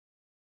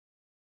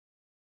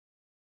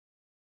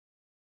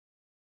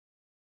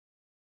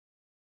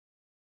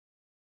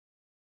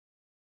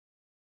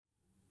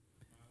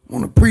I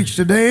want to preach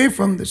today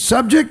from the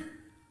subject,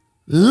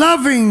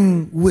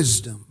 loving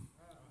wisdom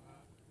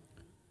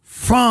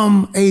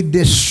from a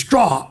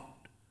distraught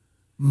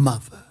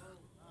mother.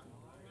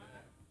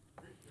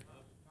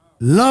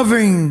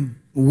 Loving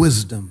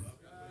wisdom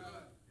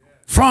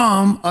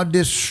from a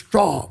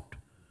distraught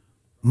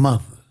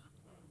mother.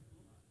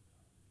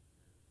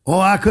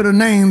 Or I could have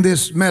named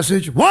this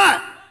message, what?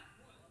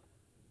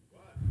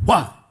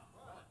 What?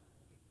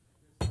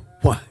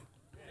 What?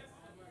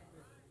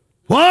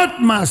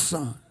 What, my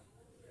son?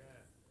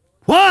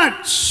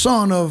 What,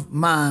 son of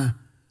my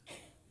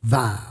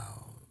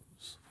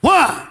vows?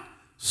 What,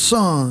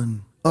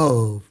 son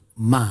of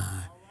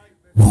my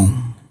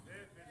womb?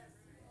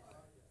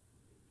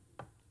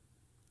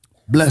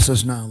 Bless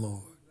us now,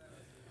 Lord,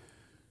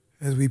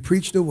 as we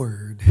preach the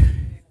word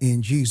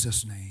in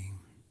Jesus' name.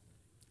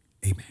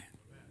 Amen.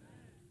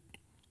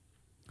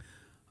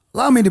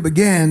 Allow me to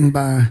begin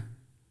by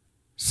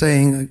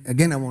saying,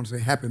 again, I want to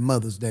say Happy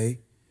Mother's Day.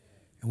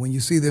 And when you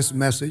see this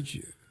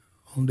message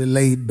on a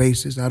delayed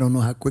basis, I don't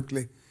know how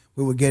quickly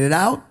we will get it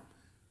out,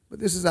 but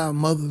this is our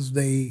Mother's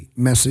Day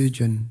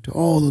message. And to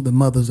all of the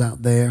mothers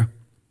out there,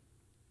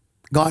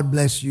 God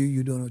bless you.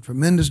 You're doing a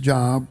tremendous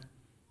job,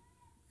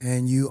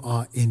 and you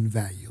are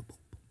invaluable.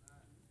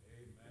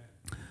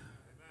 Amen.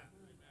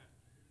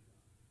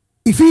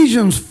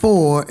 Ephesians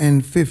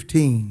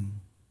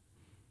 4:15,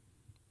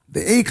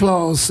 the A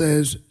clause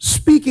says,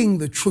 speaking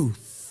the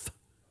truth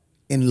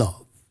in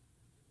love.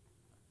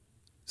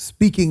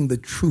 Speaking the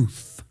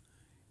truth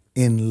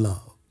in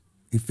love.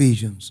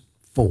 Ephesians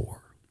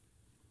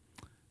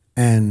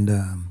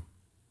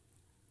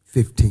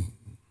 4:15.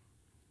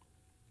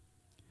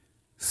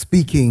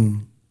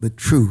 Speaking the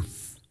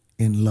truth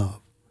in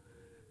love.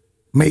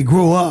 May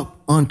grow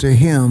up unto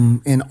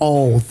him in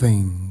all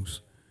things,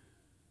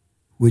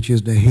 which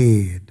is the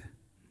head,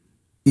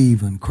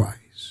 even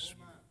Christ.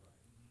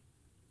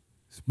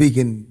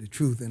 Speaking the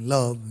truth in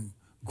love, and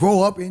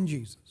grow up in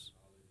Jesus.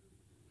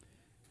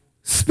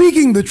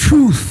 Speaking the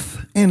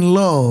truth in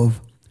love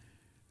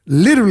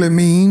literally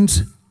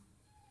means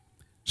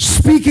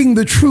speaking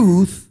the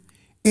truth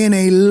in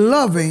a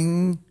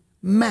loving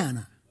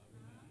manner,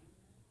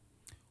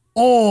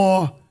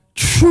 or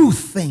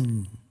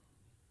truthing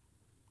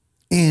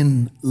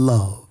in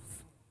love.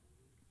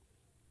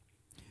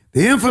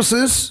 The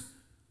emphasis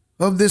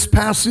of this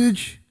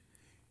passage,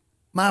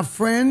 my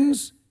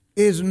friends,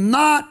 is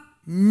not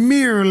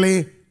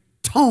merely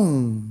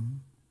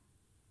tone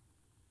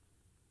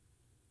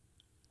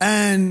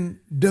and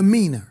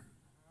demeanor,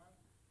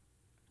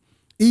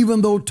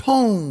 even though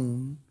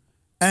tone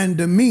and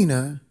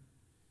demeanor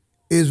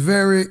is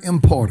very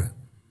important.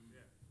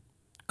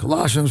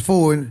 Colossians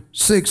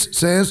 4:6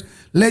 says,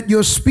 let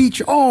your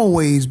speech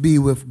always be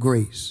with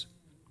grace,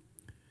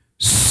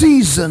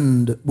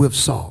 seasoned with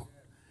salt,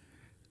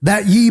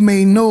 that ye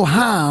may know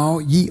how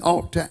ye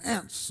ought to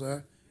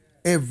answer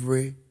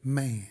every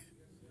man.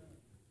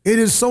 It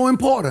is so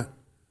important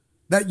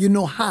that you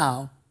know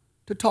how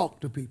to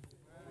talk to people.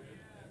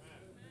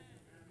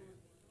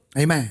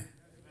 Amen.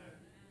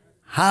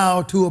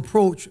 How to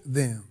approach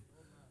them.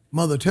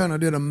 Mother Turner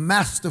did a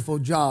masterful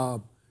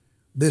job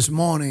this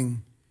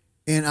morning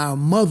in our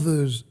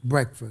mother's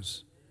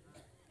breakfast.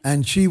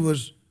 And she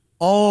was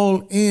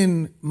all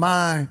in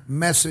my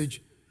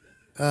message,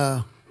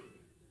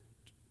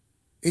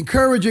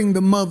 encouraging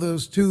the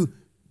mothers to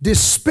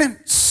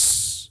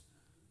dispense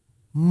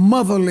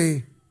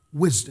motherly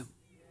wisdom.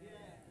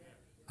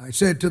 I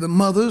said to the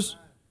mothers,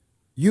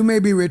 you may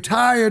be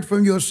retired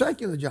from your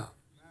secular job,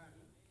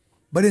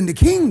 but in the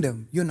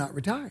kingdom, you're not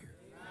retired.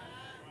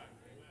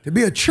 To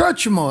be a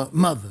church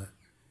mother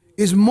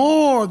is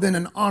more than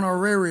an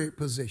honorary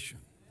position.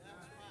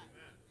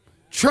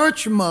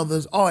 Church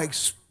mothers are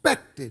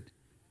expected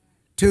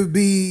to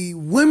be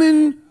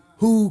women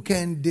who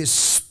can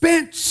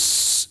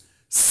dispense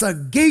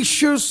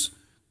sagacious,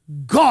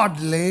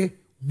 godly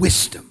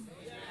wisdom.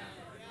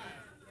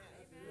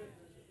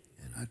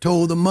 And I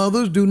told the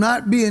mothers, do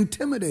not be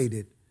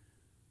intimidated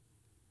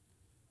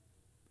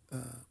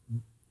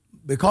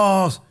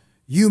because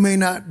you may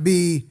not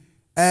be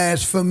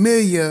as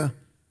familiar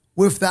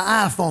with the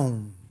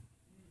iPhone,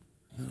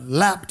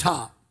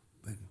 laptop,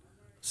 and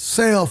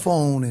cell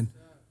phone, and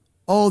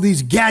all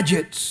these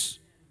gadgets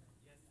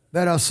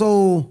that are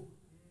so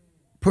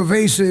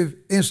pervasive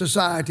in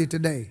society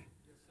today.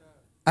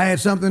 I had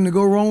something to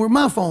go wrong with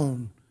my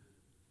phone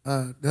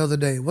the other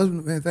day. It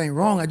wasn't anything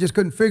wrong. I just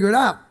couldn't figure it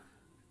out.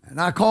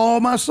 And I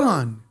called my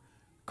son,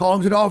 called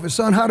him to the office.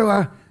 Son, how do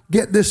I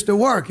get this to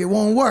work? It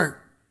won't work.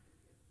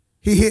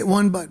 He hit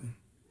one button.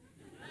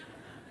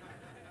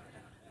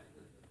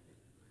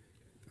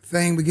 The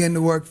thing began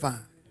to work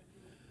fine.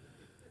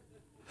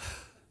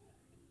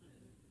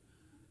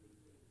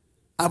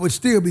 I would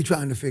still be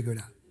trying to figure it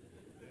out.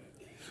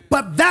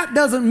 But that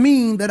doesn't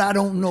mean that I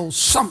don't know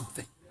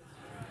something.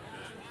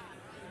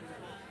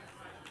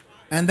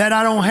 And that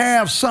I don't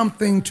have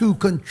something to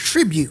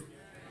contribute.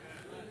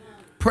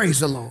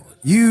 Praise the Lord.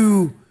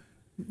 You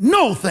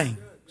know things.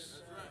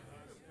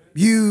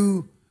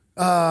 You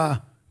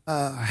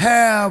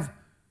have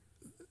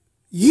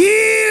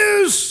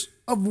years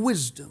of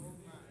wisdom,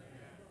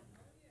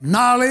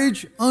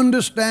 knowledge,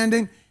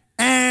 understanding,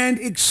 and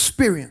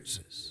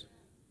experiences.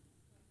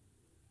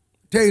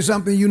 Tell you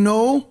something, you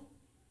know,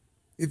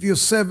 if you're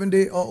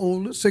 70 or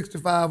older,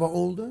 65 or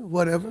older,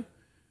 whatever,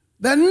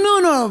 that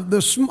none of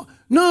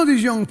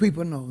these young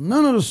people know,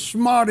 none of the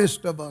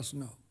smartest of us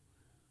know.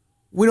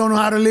 We don't know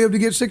how to live to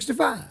get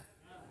 65.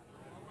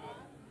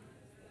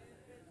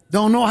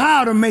 Don't know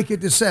how to make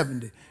it to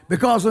 70,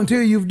 because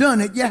until you've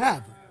done it, you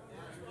haven't.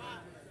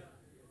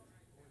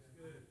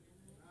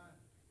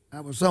 I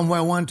was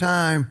somewhere one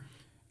time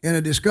in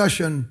a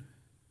discussion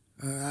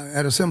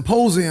at a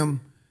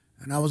symposium,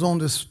 and I was on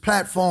this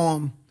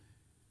platform,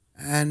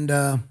 and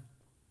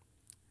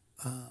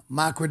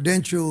my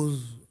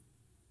credentials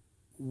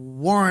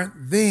weren't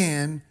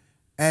then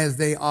as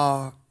they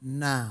are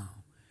now.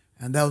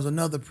 And there was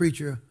another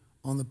preacher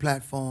on the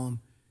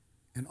platform,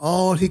 and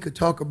all he could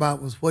talk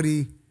about was what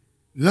he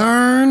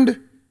learned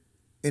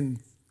in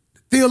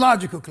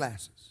theological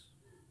classes.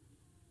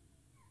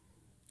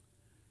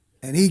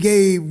 And he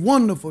gave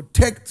wonderful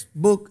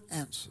textbook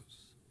answers.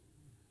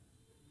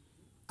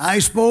 I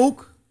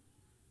spoke,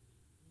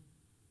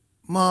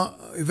 my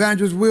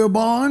evangelist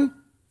Wilborn,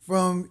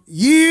 from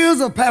years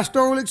of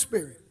pastoral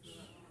experience.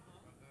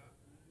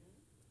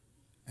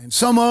 And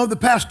some of the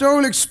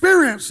pastoral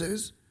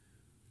experiences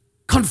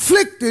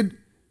conflicted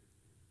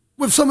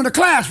with some of the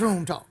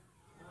classroom talk.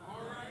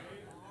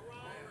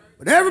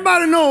 But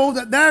everybody knows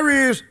that there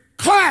is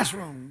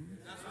classroom,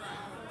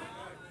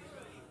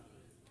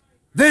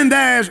 then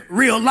there's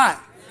real life.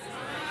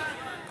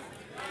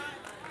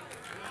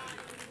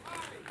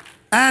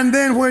 And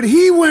then when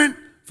he went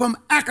from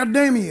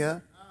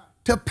academia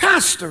to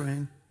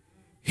pastoring,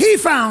 he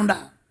found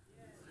out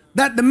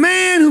that the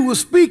man who was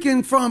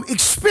speaking from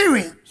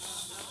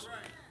experience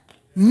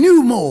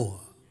knew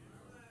more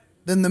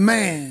than the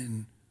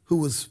man who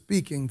was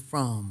speaking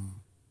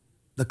from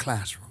the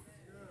classroom.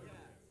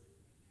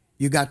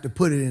 You got to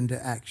put it into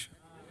action.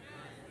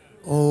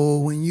 Oh,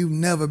 when you've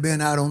never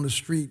been out on the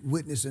street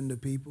witnessing to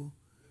people,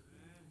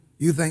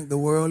 you think the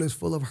world is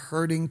full of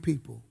hurting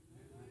people.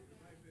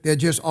 They're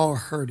just all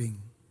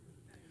hurting.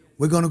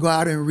 We're going to go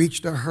out and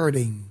reach the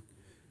hurting.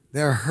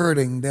 They're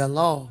hurting, they're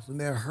lost, and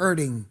they're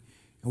hurting.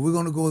 And we're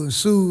going to go and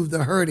soothe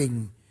the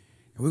hurting.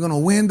 And we're going to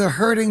win the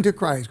hurting to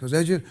Christ, because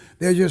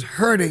they're just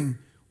hurting,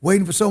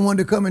 waiting for someone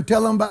to come and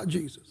tell them about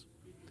Jesus.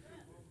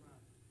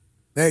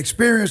 The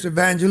experienced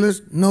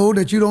evangelists know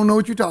that you don't know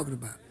what you're talking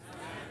about.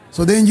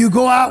 So then you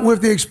go out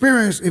with the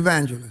experienced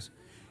evangelist.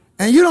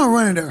 And you don't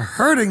run into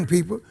hurting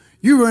people.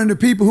 You run into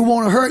people who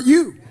want to hurt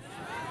you.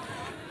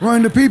 Run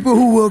into people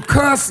who will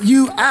cuss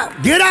you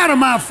out. Get out of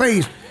my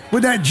face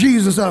with that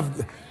Jesus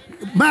of.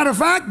 Matter of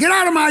fact, get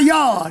out of my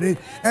yard.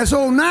 And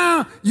so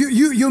now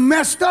you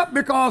messed up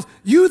because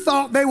you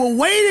thought they were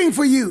waiting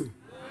for you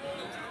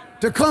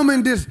to come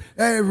and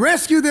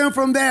rescue them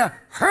from their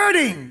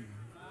hurting.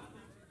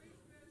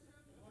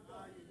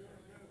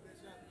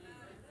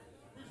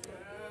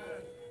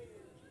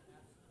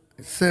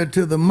 It said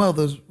to the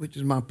mothers, which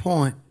is my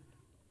point,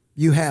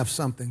 you have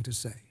something to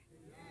say.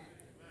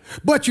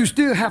 But you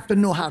still have to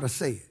know how to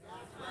say it.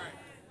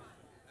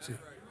 See,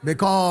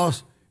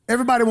 because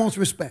everybody wants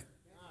respect.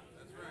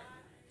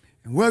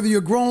 And whether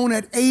you're grown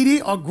at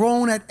 80 or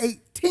grown at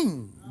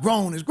 18,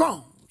 grown is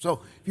grown.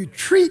 So if you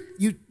treat,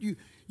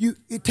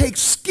 it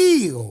takes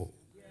skill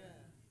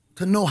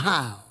to know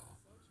how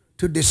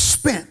to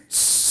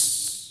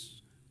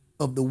dispense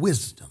of the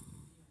wisdom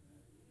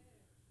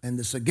and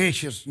the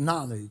sagacious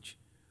knowledge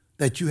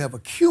that you have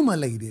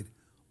accumulated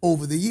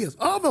over the years.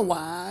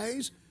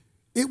 Otherwise,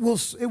 it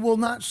will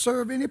not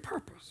serve any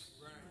purpose.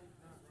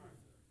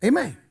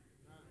 Amen.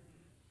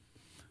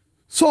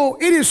 So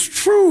it is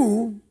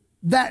true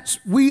that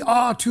we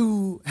are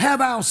to have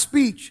our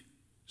speech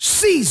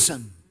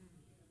seasoned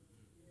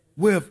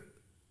with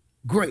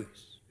grace.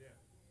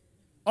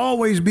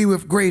 Always be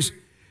with grace,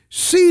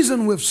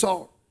 seasoned with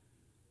salt.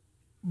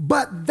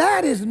 But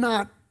that is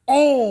not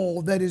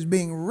all that is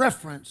being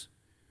referenced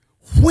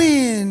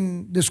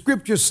when the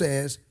scripture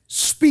says,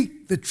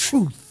 speak the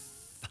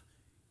truth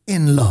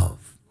in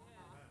love.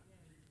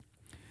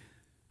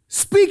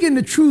 Speaking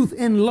the truth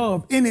in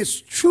love in its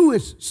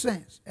truest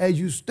sense, as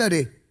you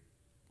study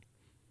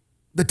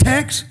the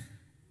text,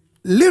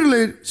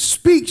 literally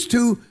speaks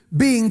to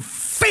being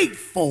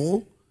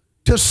faithful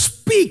to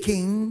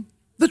speaking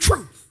the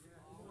truth.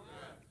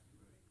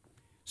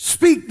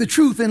 Speak the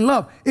truth in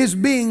love is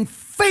being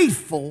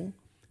faithful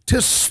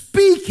to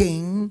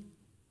speaking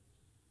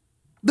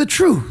the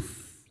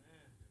truth.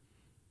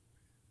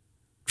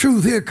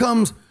 Truth here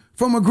comes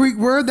from a Greek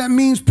word that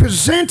means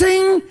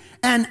presenting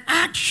an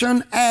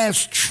action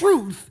as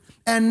truth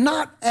and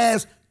not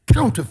as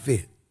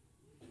counterfeit.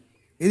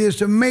 It is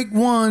to make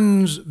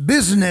one's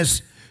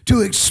business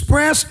to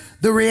express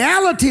the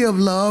reality of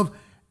love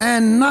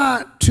and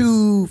not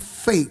to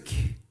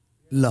fake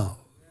love.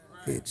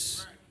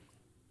 It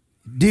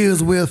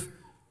deals with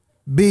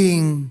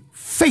being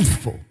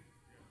faithful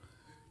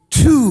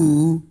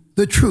to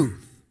the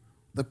truth.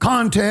 The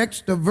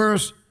context of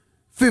verse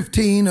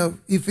 15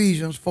 of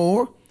Ephesians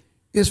 4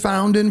 is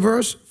found in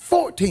verse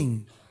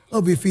 14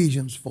 of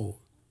Ephesians 4.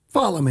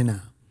 Follow me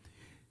now.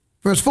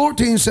 Verse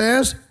 14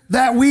 says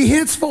that we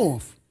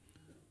henceforth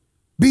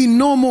be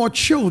no more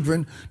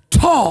children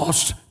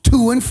tossed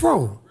to and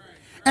fro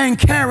and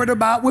carried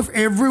about with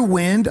every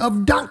wind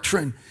of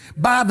doctrine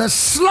by the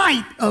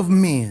sleight of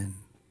men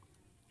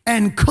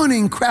and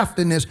cunning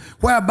craftiness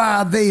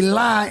whereby they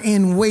lie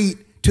in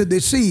wait to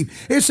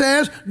deceive. It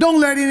says, don't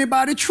let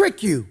anybody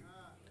trick you.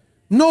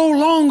 No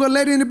longer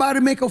let anybody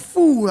make a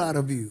fool out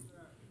of you.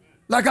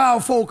 Like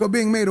our folk are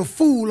being made a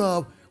fool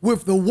of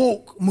with the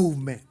woke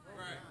movement.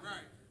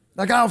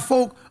 Like our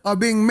folk are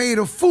being made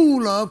a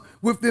fool of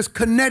with this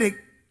kinetic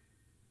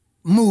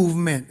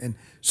movement, and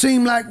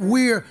seem like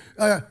we're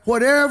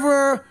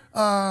whatever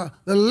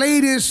the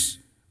latest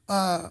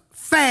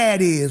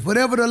fad is,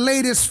 whatever the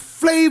latest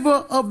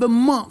flavor of the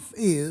month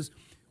is,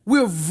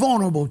 we're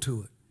vulnerable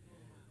to it.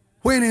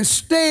 When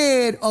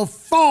instead of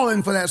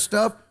falling for that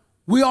stuff,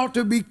 we ought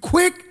to be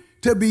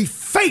quick to be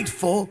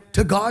faithful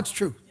to God's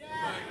truth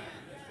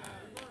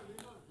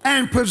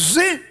and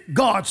present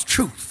God's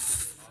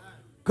truth,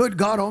 good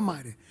God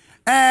Almighty,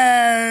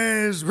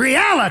 as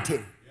reality,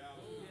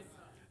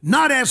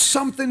 not as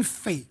something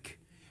fake,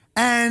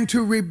 and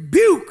to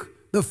rebuke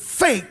the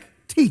fake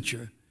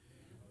teacher,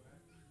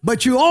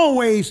 but you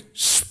always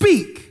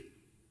speak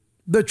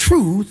the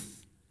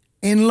truth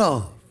in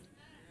love.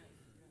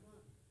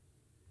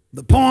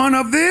 The point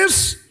of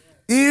this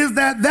is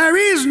that there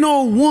is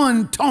no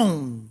one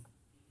tone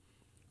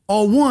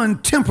or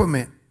one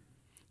temperament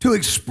to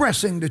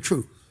expressing the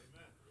truth.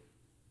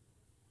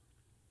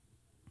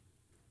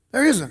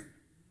 There isn't.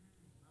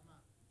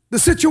 The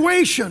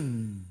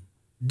situation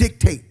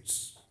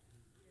dictates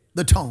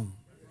the tone.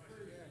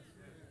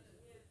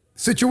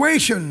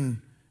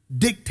 Situation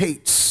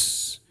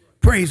dictates,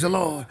 praise the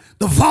Lord,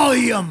 the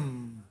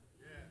volume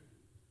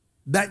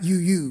that you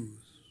use.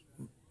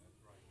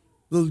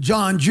 Little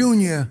John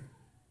Jr.,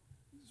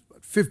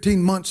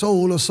 15 months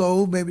old or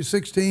so, maybe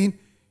 16,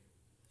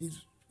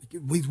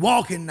 he's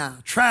walking now,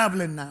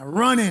 traveling now,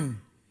 running.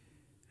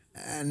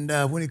 And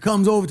when he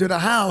comes over to the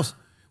house,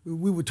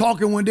 we were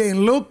talking one day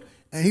and looked,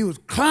 and he was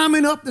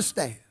climbing up the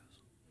stairs.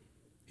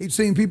 He'd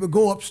seen people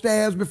go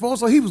upstairs before,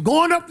 so he was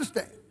going up the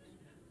stairs.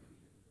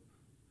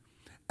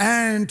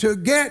 And to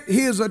get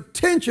his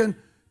attention,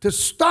 to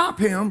stop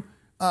him,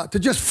 to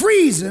just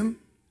freeze him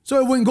so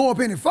it wouldn't go up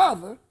any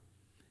further,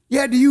 you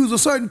had to use a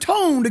certain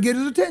tone to get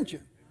his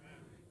attention.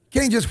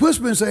 Can't just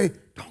whisper and say,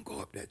 don't go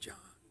up there, John.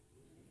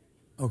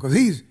 Oh, because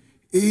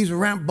he's a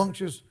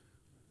rambunctious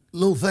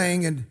little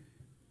thing, and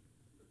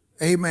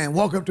amen,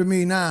 walk up to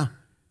me now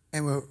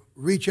and will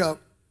reach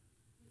up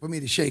for me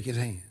to shake his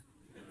hand.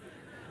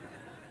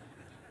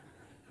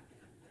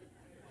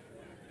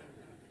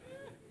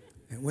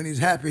 And when he's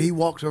happy, he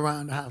walks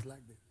around the house like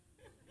this.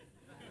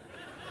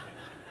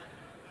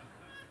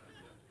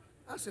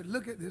 I said,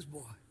 look at this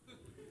boy.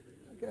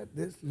 Look at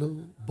this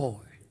little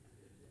boy.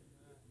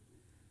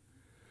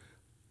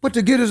 But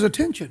to get his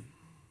attention,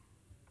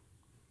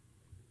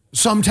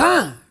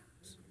 sometimes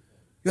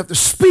you have to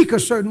speak a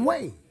certain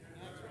way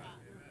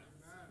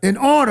in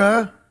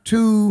order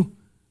to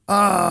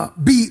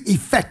be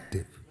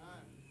effective.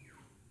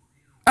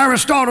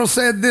 Aristotle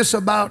said this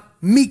about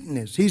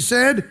meekness. He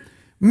said,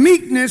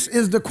 meekness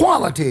is the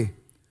quality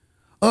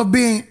of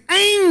being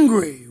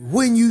angry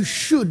when you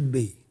should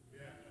be,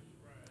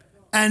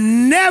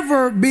 and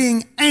never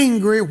being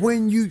angry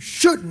when you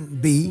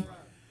shouldn't be,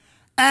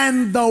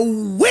 and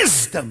the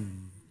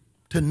wisdom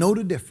to know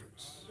the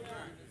difference.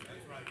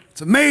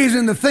 It's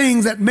amazing the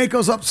things that make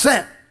us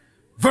upset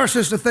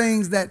versus the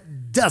things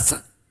that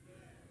doesn't.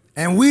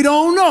 And we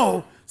don't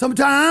know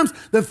sometimes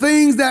the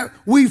things that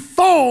we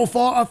fall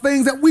for are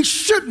things that we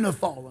shouldn't have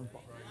fallen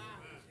for.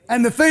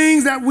 And the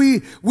things that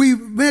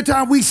many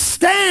times we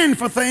stand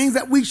for things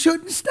that we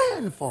shouldn't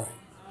stand for.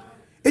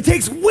 It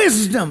takes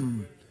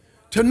wisdom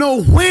to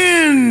know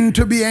when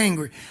to be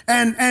angry.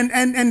 And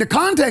the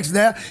context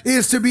there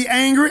is to be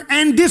angry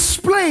and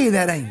display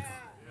that anger.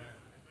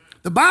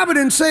 The Bible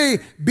didn't say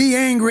be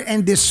angry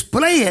and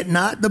display it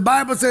not. The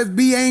Bible says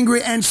be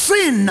angry and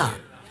sin not.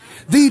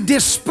 The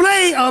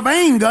display of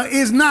anger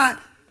is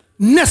not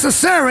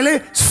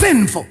necessarily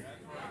sinful.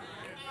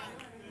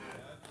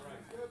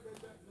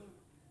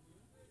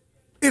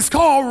 It's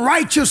called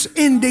righteous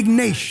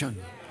indignation.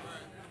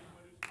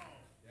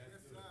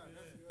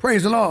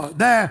 Praise the Lord.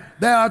 There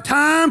are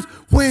times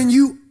when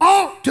you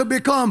ought to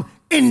become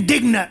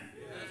indignant.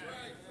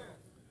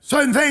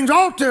 Certain things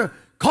ought to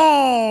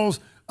cause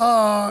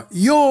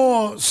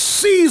your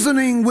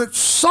seasoning with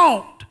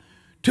salt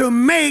to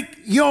make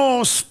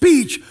your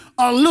speech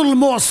a little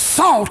more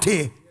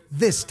salty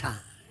this time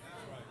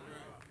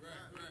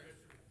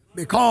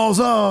because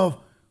of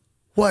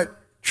what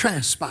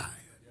transpired.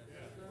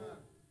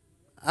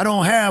 I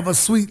don't have a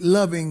sweet,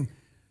 loving,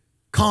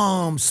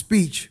 calm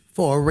speech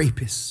for a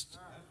rapist.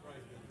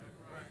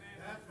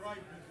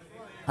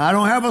 I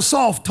don't have a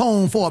soft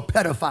tone for a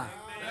pedophile.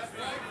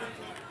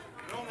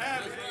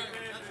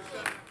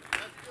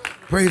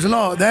 Praise the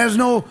Lord. There's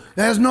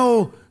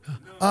no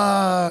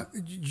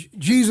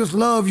Jesus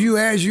loves you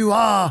as you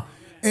are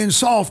in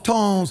soft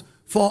tones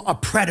for a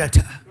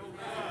predator.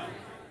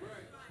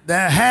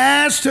 There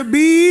has to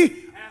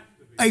be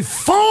a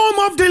form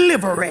of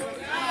delivery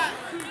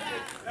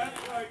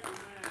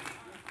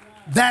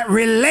that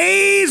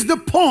relays the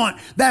point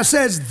that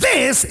says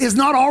this is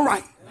not all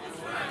right.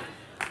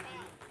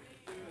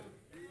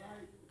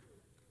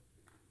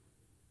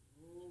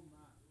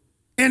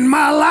 In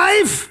my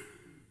life,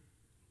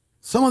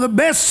 some of the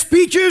best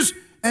speeches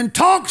and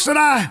talks that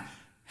I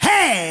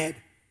had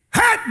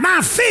hurt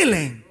my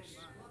feelings,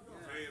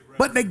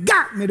 but they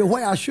got me to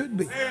where I should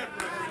be.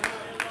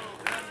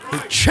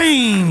 It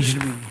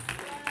changed me.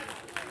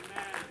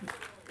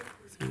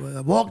 See, well,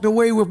 I walked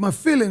away with my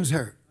feelings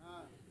hurt.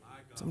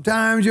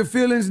 Sometimes your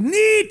feelings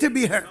need to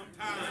be hurt.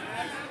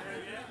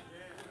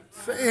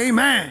 Say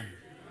amen.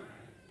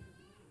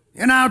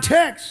 In our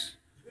text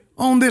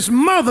on this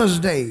Mother's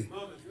Day,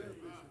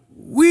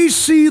 we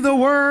see the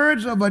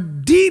words of a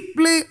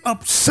deeply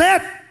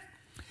upset,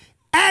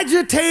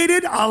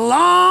 agitated,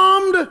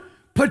 alarmed,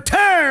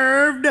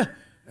 perturbed,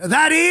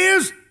 that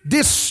is,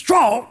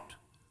 distraught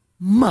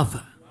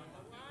mother.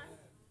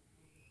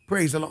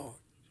 Praise the Lord.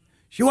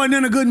 She wasn't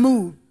in a good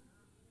mood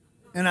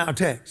in our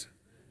text.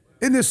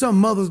 Isn't this some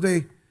Mother's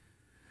Day?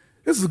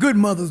 This is a good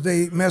Mother's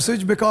Day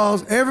message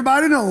because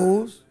everybody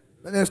knows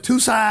that there's two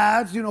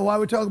sides. You know why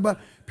we talk about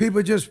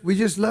people we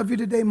just love you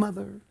today,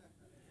 Mother.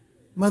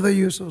 Mother,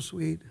 you're so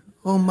sweet.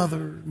 Oh,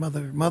 Mother,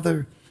 Mother,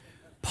 Mother.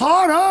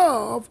 Part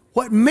of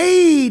what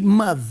made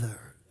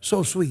Mother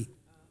so sweet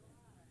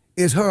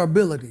is her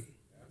ability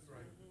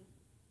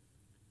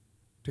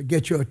to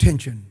get your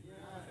attention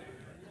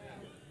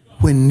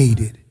when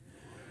needed.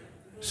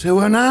 So,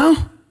 well,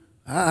 now,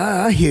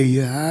 I hear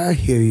you, I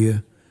hear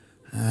you,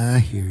 I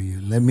hear you.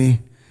 Let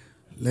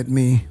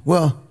me,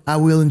 well, I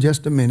will in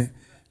just a minute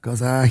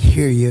because I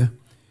hear you.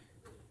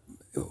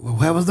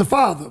 Where was the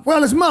father?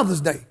 Well, it's Mother's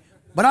Day.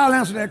 But I'll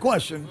answer that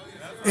question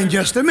in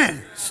just a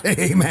minute. Say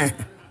amen.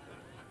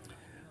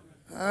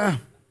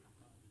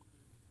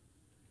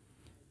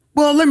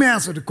 Well, let me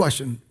answer the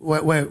question,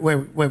 where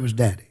was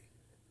Daddy?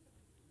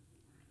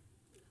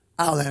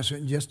 I'll answer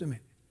it in just a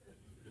minute.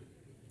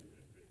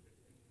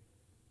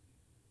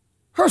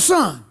 Her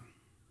son,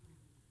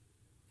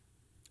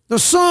 the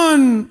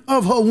son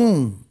of her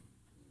womb,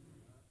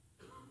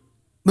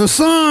 the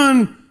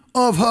son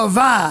of her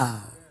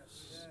vows,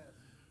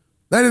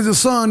 that is the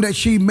son that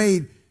she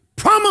made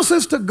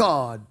promises to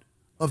God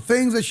of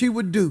things that she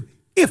would do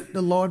if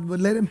the Lord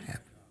would let him have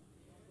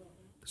it.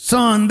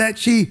 Son that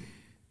she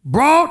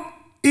brought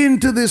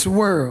into this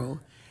world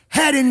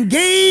had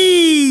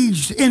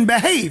engaged in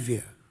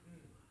behavior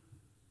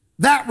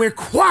that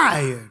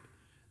required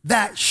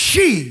that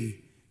she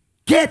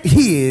get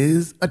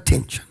his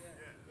attention.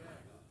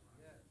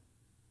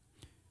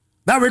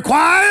 That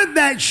required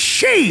that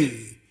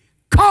she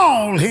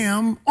call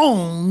him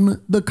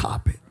on the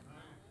carpet.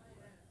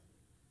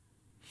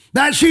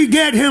 That she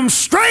get him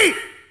straight.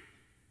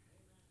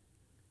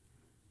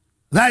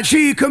 That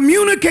she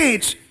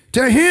communicates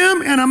to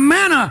him in a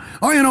manner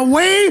or in a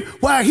way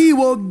where he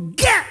will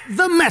get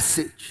the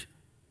message.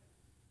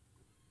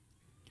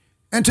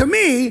 And to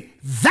me,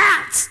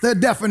 that's the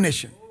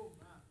definition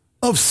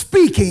of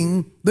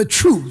speaking the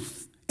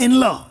truth in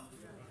love.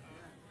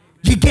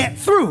 You get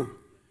through.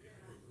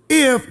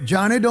 If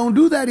Johnny don't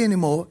do that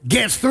anymore,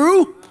 gets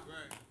through,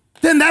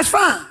 then that's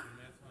fine.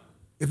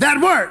 If that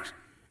works.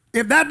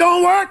 If that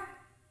don't work,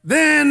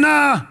 then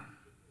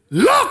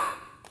look,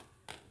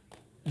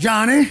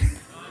 Johnny.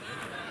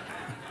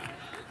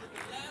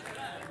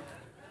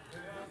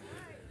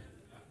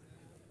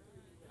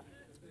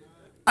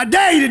 I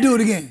dare you to do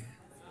it again.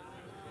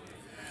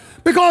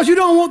 Because you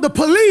don't want the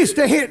police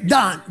to hit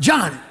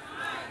Johnny.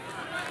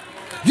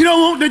 You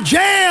don't want the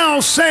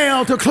jail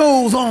cell to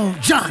close on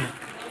Johnny.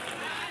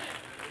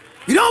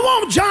 You don't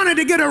want Johnny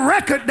to get a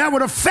record that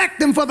would affect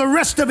him for the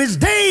rest of his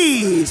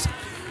days.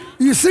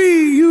 You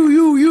see,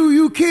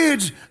 you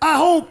kids, I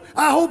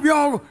hope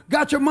y'all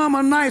got your mama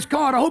a nice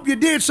card. I hope you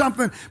did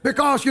something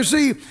because you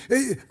see,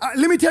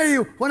 let me tell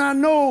you, when I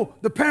know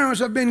the parents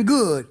have been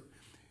good,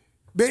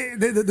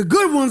 the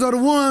good ones are the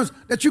ones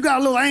that you got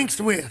a little angst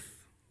with.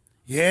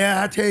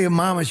 Yeah, I tell you,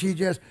 mama, she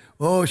just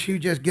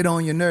get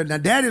on your nerves. Now,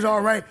 daddy's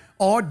all right,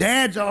 or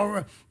dad's all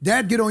right.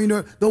 Dad get on your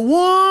nerves. The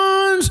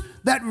ones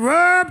that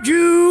rubbed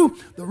you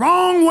the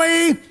wrong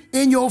way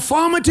in your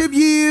formative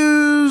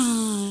years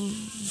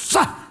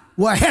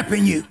were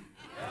helping you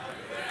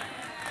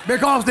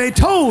because they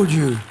told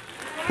you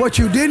what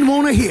you didn't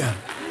want to hear.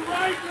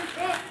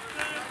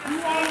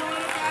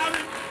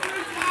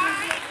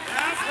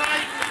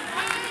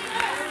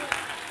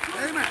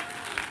 Amen.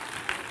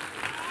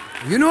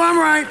 You know I'm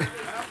right.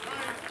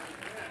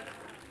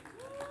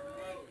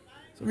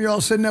 Some of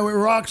y'all sitting there with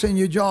rocks in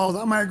your jaws.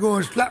 I might go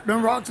and slap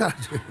them rocks out.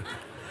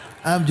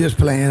 I'm just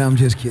playing. I'm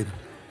just kidding.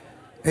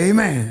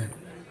 Amen.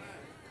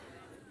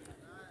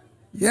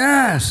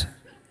 Yes.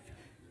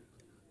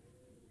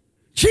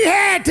 She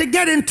had to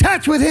get in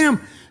touch with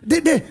him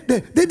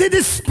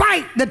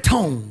despite the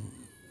tone.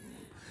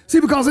 See,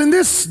 because in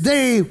this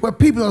day where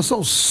people are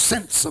so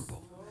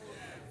sensible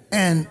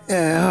and,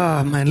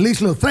 oh man,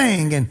 least little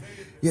thing, and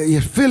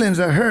your feelings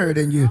are hurt,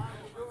 and you,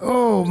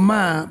 oh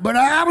my. But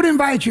I would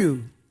invite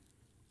you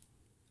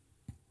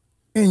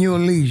in your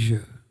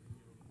leisure,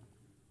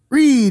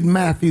 read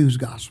Matthew's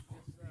Gospel,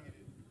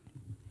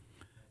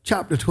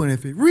 chapter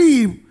 23.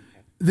 Read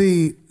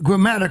the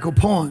grammatical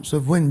points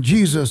of when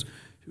Jesus,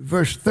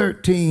 verse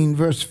 13,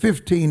 verse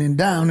 15, and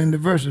down in the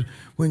verses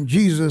when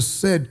Jesus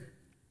said,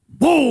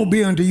 woe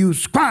be unto you,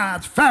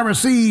 scribes,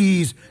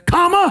 Pharisees,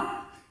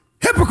 comma,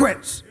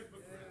 hypocrites.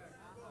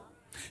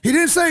 He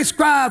didn't say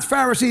scribes,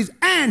 Pharisees,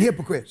 and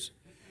hypocrites.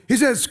 He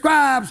said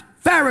scribes,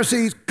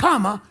 Pharisees,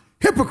 comma,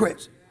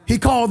 hypocrites. He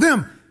called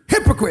them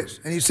hypocrites,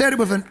 and he said it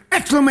with an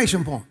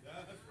exclamation point.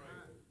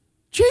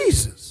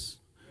 Jesus,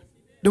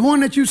 the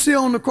one that you see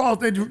on the cross,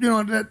 that, you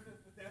know, that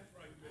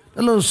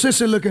little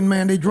sissy-looking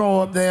man they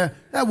draw up there,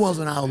 that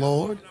wasn't our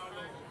Lord.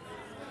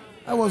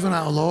 That wasn't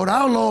our Lord.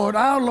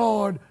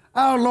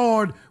 Our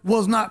Lord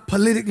was not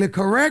politically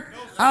correct.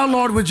 Our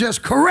Lord was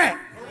just correct.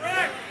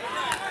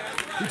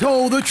 He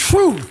told the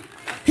truth.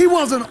 He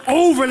wasn't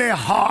overly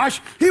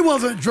harsh. He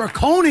wasn't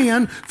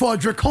draconian for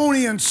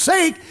draconian's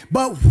sake.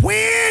 But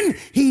when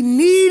he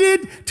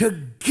needed to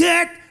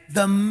get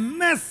the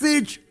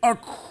message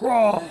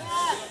across,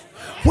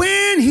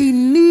 when he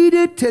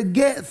needed to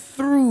get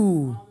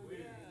through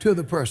to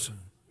the person,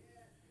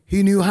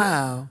 he knew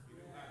how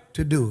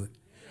to do it.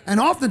 And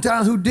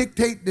oftentimes who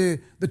dictate the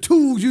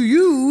tools you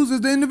use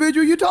is the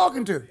individual you're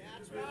talking to.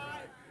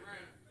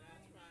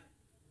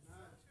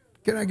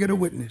 Can I get a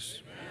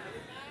witness?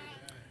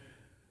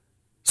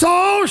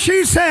 So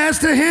she says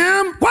to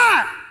him,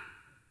 what?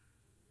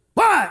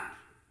 What?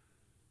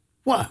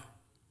 What?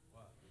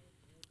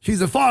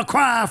 She's a far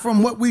cry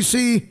from what we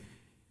see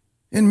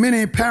in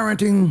many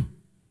parenting,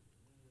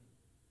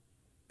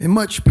 in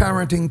much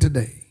parenting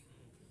today.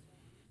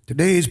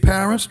 Today's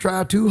parents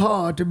try too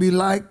hard to be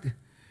liked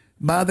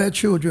by their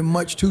children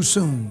much too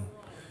soon.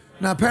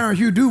 Now, parents,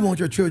 you do want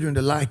your children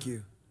to like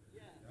you.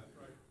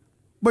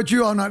 But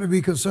you ought not to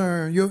be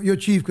concerned. Your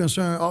chief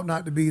concern ought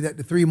not to be that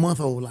the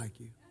 3-month-old like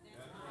you,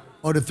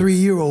 or the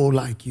 3-year-old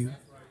like you,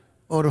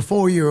 or the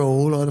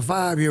 4-year-old, or the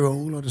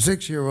 5-year-old, or the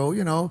 6-year-old,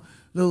 you know.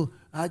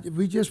 I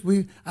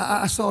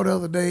saw the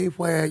other day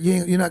where,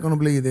 you're not going to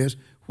believe this,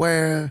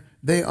 where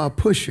they are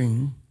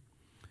pushing,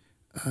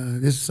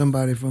 this is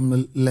somebody from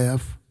the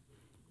left,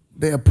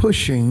 they are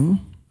pushing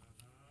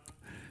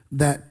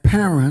that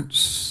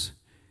parents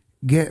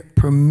get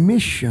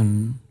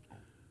permission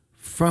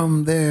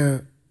from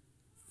their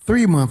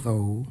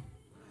 3-month-old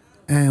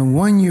and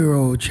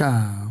 1-year-old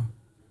child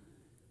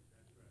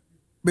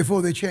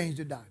before they change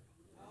the diaper.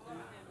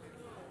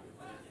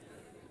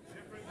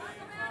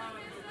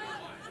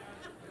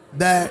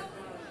 That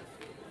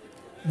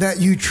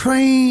you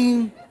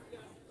train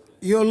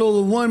your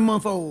little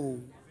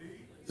 1-month-old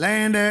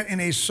laying there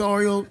in a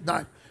soiled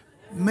diaper.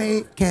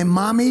 Can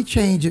mommy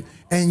change it?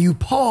 And you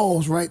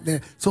pause right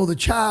there so the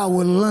child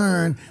will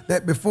learn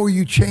that before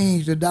you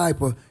change the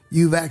diaper,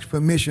 you've asked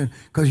permission,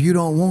 because you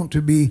don't want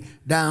to be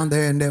down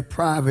there in their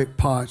private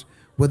parts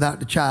without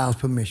the child's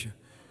permission.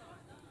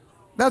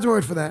 That's a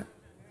word for that.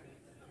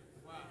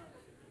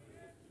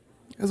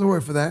 There's a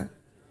word for that.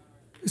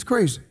 It's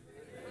crazy.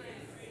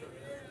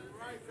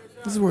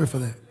 There's a word for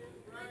that.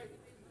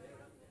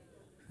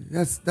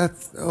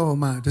 That's oh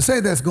my. To say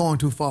that's going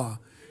too far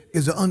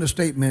is an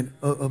understatement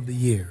of the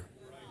year.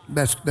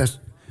 That's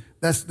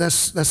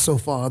so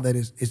far that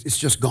it's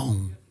just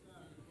gone.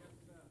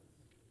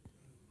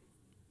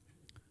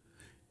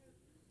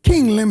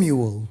 King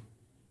Lemuel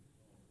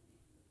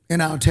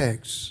in our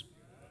text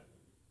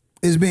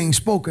is being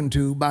spoken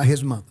to by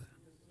his mother.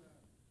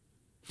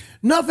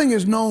 Nothing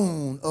is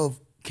known of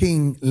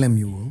King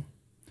Lemuel,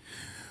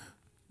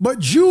 but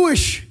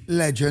Jewish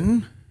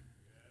legend,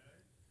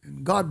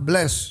 and God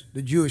bless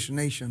the Jewish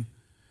nation,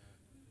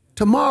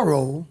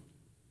 tomorrow,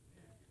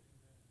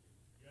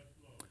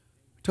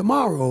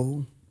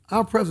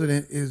 our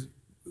president is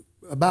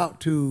about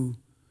to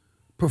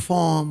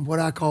perform what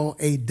I call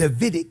a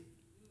Davidic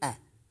act.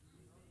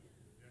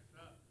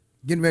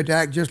 Getting ready to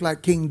act just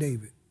like King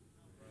David.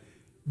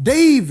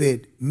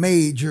 David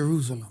made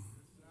Jerusalem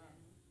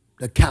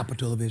the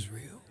capital of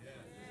Israel.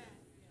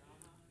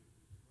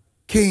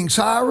 King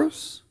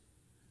Cyrus,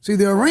 see,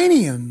 the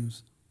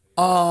Iranians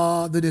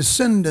are the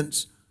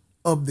descendants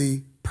of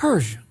the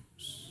Persians.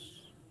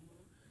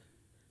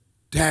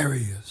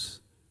 Darius,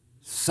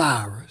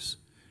 Cyrus,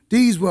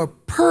 these were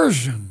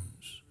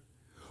Persians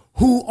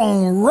who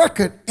on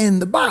record in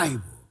the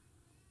Bible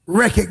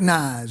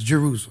recognized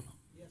Jerusalem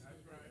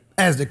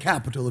as the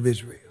capital of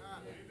Israel.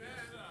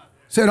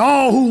 Said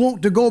all who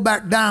want to go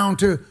back down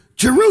to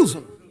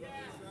Jerusalem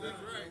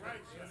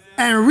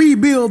and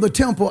rebuild the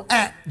temple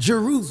at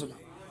Jerusalem.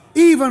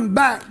 Even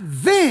back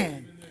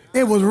then,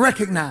 it was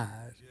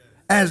recognized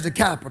as the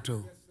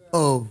capital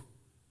of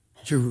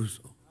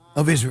Jerusalem,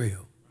 of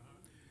Israel.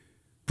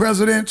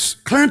 Presidents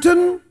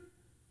Clinton,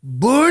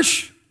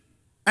 Bush,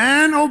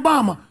 and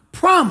Obama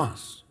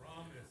promised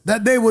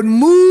that they would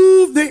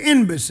move the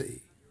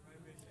embassy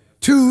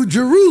to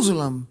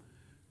Jerusalem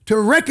to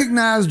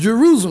recognize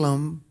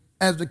Jerusalem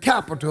as the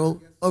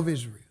capital of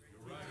Israel.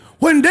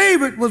 When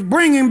David was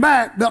bringing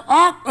back the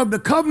ark of the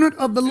covenant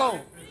of the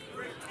Lord,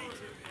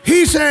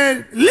 he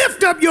said,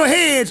 lift up your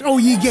heads, O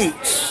ye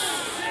gates,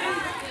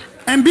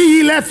 and be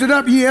ye lifted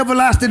up, ye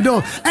everlasting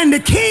doors, and the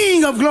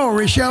King of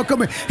glory shall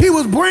come in. He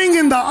was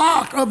bringing the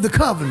ark of the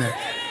covenant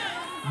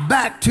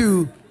back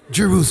to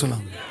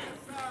Jerusalem.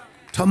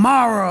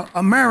 Tomorrow,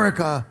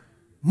 America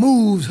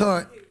moves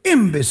her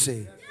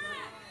embassy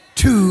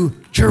to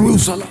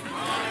Jerusalem.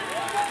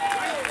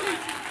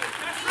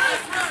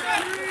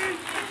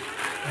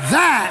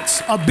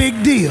 That's a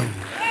big deal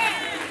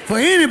for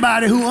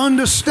anybody who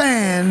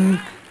understands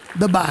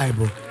the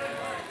Bible.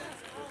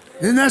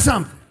 Isn't that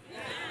something?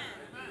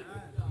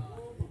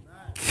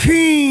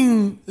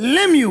 King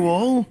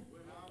Lemuel,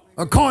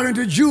 according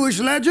to Jewish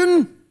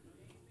legend,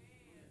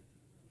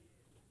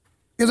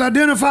 is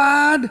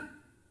identified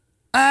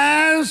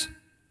as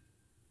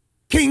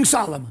King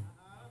Solomon.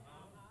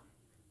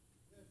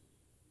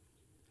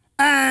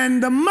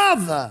 And the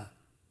mother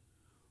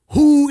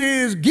who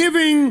is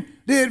giving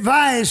the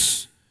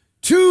advice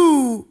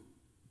to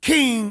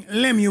King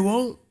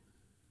Lemuel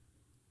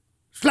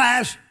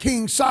 /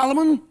 King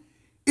Solomon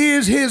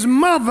is his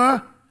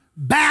mother,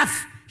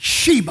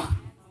 Bathsheba.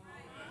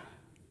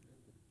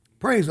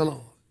 Praise the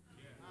Lord.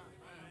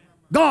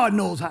 God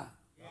knows how.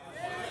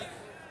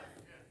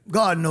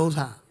 God knows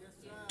how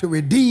to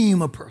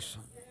redeem a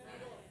person,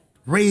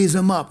 raise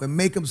them up and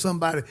make them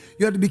somebody.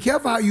 You have to be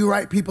careful how you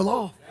write people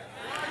off.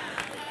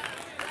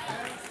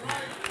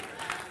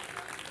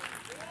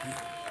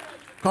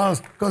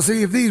 Because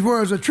see, if these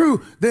words are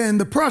true, then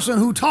the person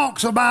who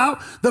talks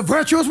about the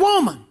virtuous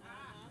woman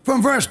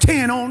from verse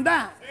 10 on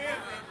down,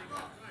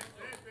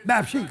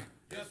 Bathsheba,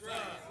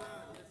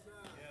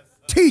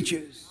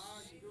 teaches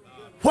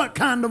what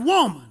kind of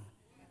woman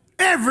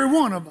every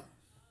one of us,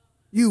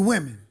 you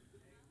women,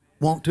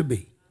 want to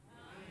be.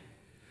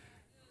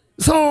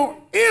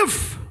 So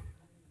if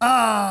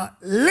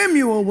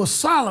Lemuel was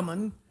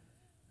Solomon,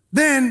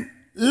 then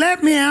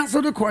let me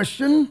answer the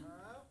question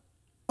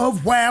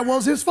of where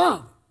was his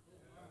father?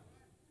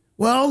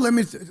 Well,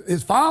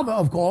 his father,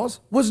 of course,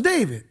 was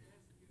David.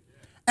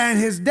 And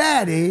his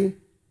daddy,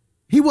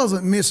 he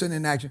wasn't missing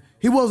in action.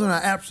 He wasn't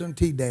an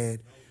absentee dad.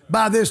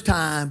 By this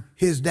time,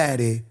 his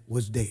daddy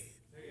was dead.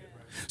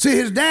 See,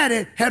 his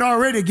daddy had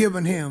already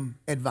given him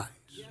advice.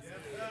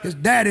 His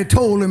daddy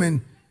told him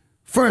in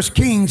 1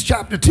 Kings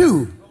chapter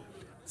 2,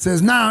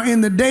 says, now in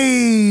the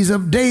days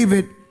of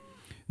David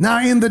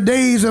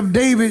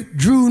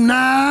drew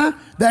nigh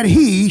that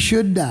he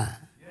should die.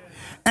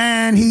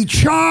 And he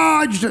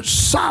charged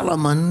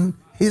Solomon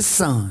his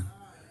son,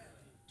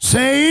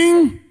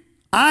 saying,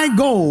 I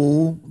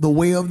go the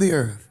way of the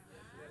earth.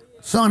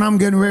 Son, I'm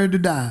getting ready to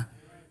die.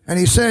 And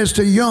he says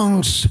to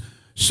young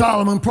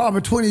Solomon, probably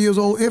 20 years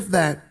old, if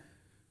that,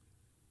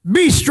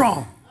 be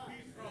strong.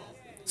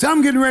 So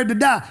I'm getting ready to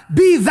die.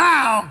 Be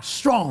thou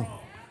strong.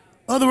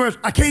 In other words,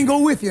 I can't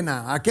go with you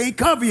now. I can't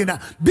cover you now.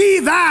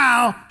 Be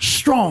thou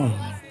strong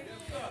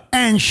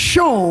and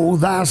show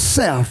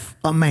thyself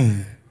a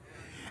man.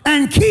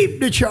 And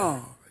keep the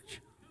charge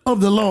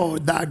of the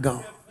Lord thy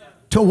God,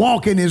 to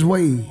walk in his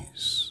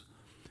ways,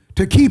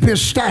 to keep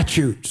his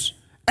statutes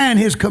and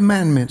his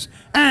commandments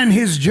and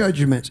his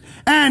judgments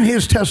and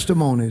his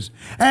testimonies,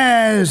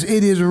 as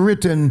it is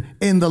written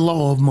in the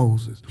law of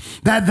Moses,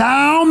 that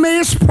thou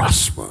mayest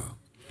prosper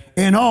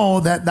in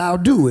all that thou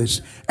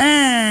doest,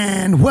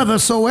 and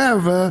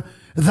whithersoever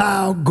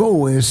thou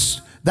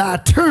goest, thou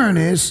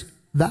turnest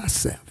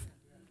thyself,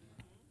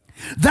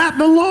 that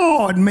the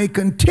Lord may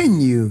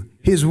continue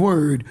his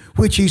word,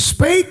 which he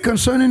spake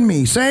concerning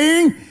me,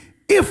 saying,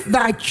 if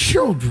thy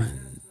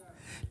children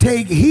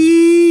take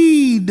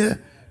heed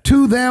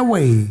to their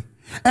way,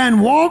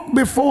 and walk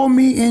before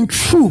me in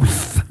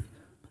truth.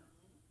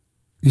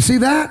 You see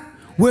that?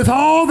 With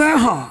all their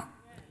heart,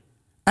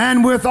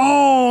 and with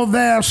all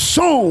their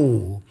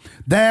soul,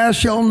 there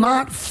shall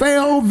not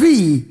fail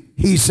thee,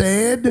 he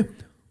said,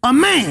 a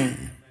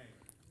man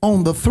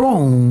on the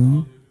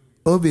throne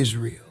of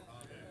Israel.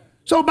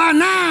 So by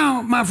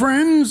now, my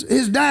friends,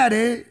 his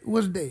daddy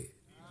was dead.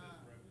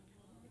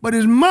 But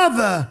his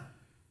mother,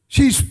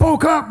 she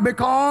spoke up,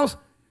 because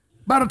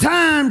by the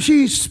time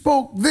she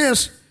spoke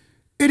this,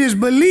 it is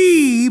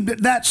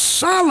believed that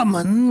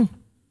Solomon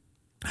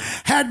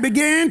had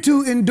begun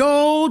to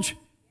indulge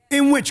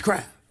in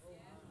witchcraft.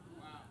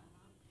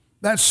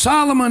 That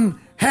Solomon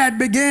had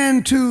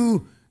begun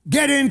to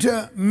get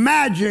into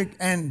magic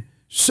and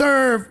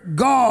serve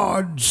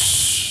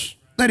gods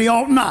that he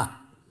ought not.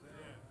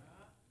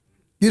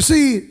 You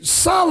see,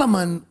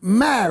 Solomon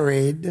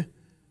married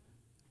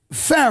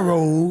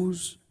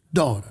Pharaoh's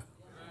daughter.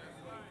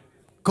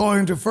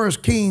 According to 1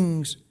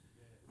 Kings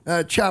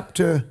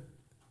chapter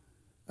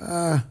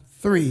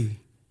 3.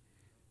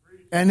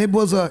 And it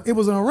was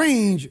an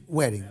arranged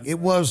wedding. It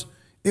was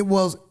a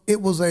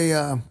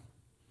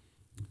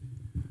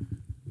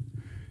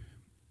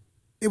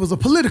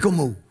political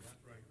move.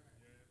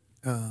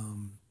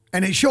 And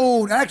it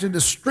showed actually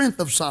the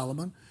strength of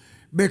Solomon,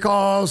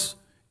 because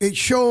it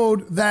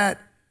showed that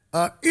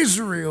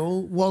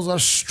Israel was a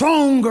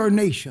stronger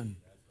nation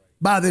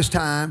by this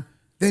time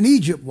than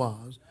Egypt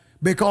was,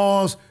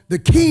 because the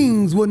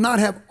kings would not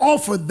have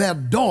offered their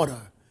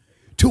daughter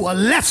to a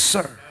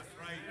lesser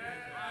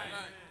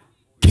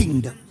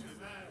kingdom,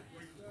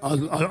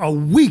 a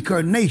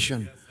weaker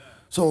nation.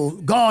 So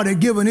God had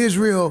given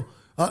Israel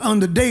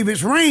under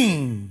David's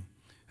reign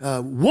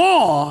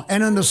war,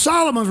 and under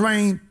Solomon's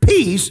reign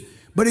peace,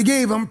 but he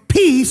gave them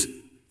peace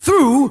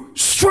through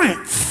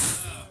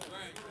strength.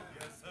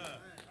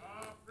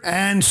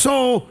 And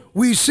so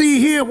we see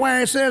here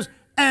where it says,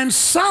 and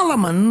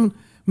Solomon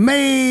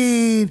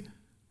made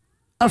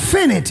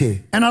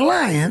affinity, an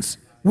alliance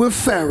with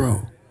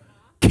Pharaoh,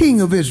 king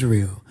of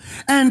Israel,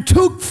 and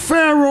took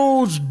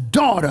Pharaoh's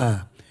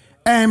daughter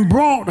and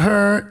brought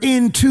her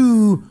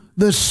into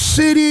the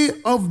city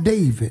of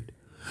David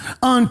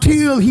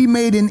until he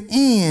made an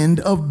end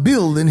of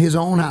building his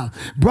own house.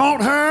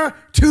 Brought her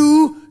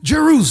to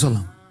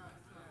Jerusalem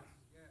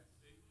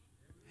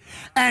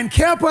and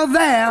kept her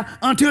there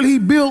until he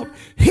built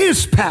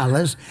his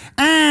palace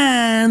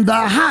and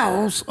the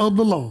house of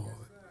the Lord.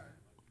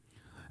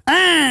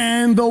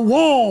 And the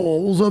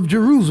walls of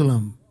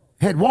Jerusalem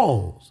had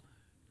walls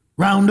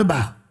round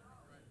about.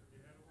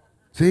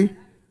 See?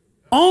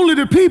 Only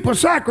the people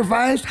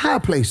sacrificed high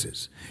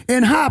places,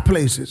 in high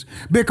places,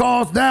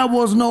 because there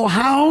was no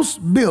house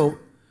built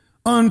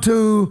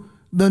unto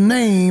the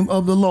name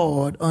of the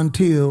Lord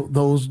until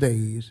those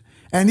days.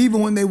 And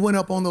even when they went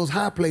up on those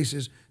high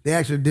places, they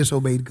actually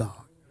disobeyed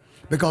God,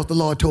 because the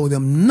Lord told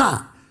them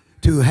not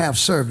to have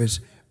service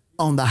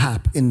on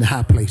in the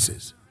high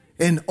places,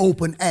 in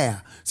open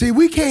air. See,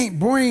 we can't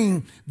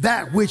bring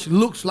that which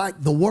looks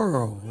like the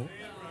world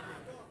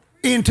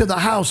into the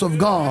house of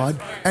God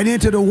and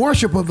into the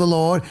worship of the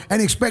Lord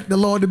and expect the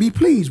Lord to be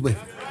pleased with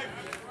it.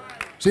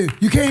 See,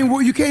 you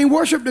can't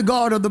worship the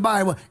God of the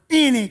Bible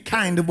any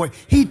kind of way.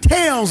 He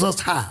tells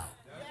us how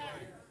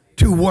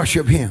to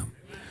worship him.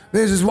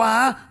 This is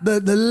why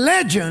the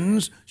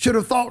legends should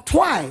have thought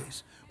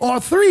twice or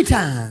three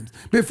times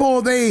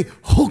before they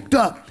hooked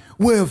up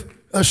with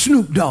a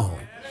Snoop Dogg.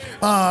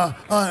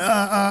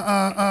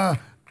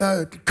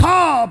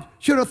 Cobb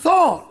should have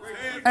thought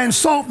and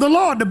sought the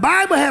Lord. The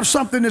Bible has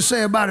something to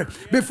say about it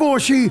before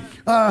she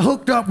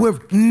hooked up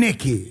with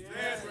Nikki.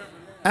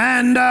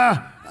 And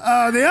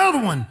the other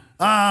one,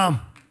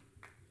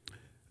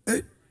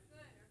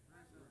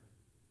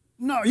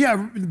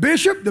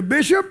 the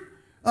bishop,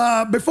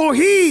 before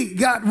he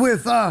got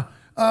with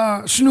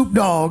Snoop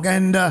Dogg,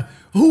 and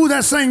who was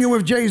that singing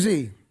with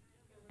Jay-Z?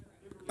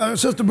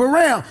 Sister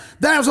Burrell.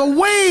 There's a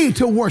way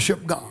to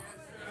worship God.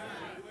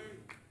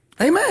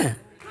 Amen.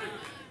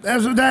 There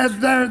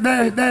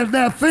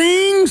are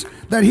things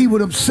that he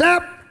would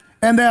accept,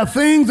 and there are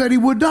things that he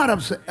would not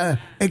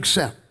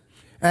accept.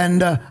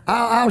 And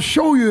I'll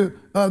show you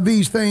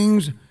these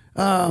things.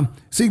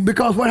 See,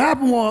 because what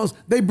happened was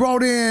they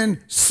brought in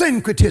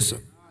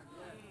syncretism.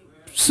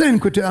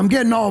 Syncretism. I'm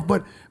getting off,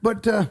 but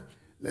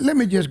let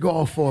me just go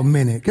off for a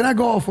minute. Can I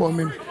go off for a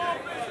minute?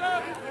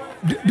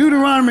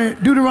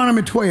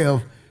 Deuteronomy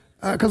 12,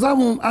 because I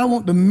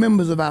want the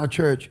members of our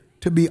church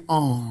to be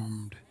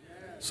armed,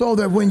 so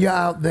that when you're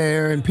out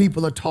there and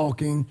people are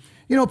talking,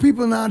 you know,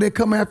 people now, they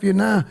come after you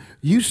now,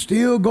 you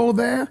still go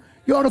there.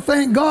 You ought to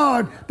thank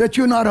God that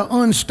you're not an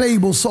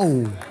unstable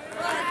soul.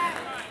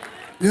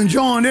 You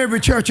joined every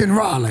church in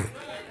Raleigh.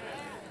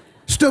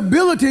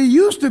 Stability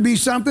used to be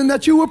something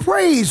that you were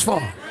praised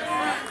for.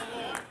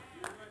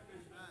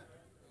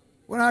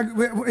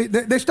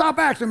 They stopped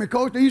asking me,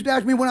 Coach. They used to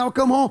ask me when I would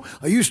come home,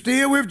 are you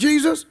still with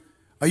Jesus?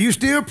 Are you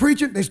still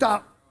preaching? They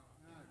stopped.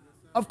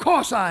 Of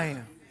course I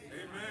am.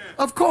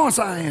 Of course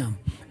I am.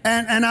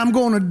 And I'm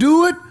going to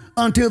do it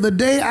until the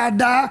day I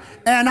die,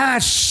 and I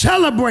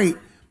celebrate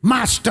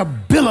my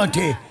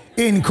stability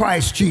in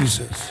Christ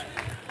Jesus.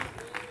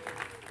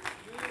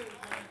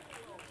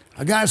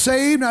 I got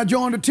saved and I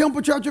joined the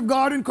Temple Church of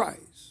God in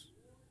Christ.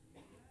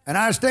 And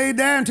I stayed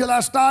there until I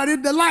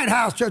started the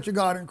Lighthouse Church of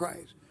God in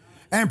Christ,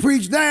 and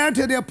preached there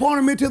until they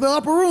appointed me to the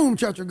Upper Room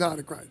Church of God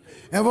in Christ.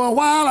 And for a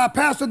while I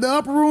pastored the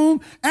Upper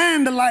Room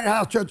and the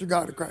Lighthouse Church of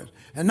God in Christ.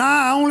 And now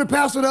I only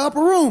pastor the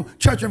Upper Room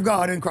Church of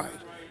God in Christ.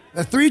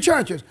 There's 3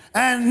 churches.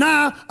 And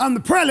now I'm the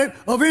prelate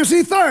of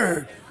MC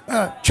Third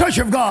Church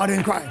of God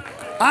in Christ.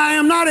 I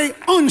am not an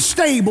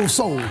unstable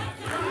soul.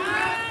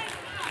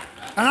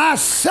 And I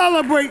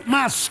celebrate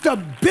my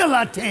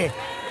stability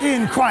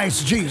in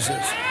Christ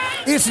Jesus.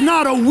 It's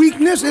not a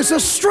weakness, it's a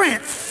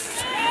strength.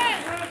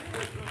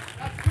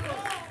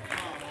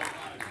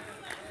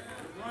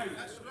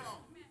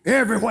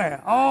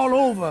 Everywhere, all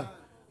over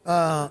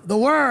the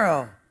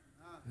world.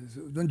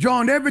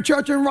 Joined every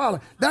church in Raleigh.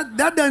 That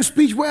doesn't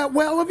speak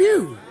well of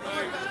you.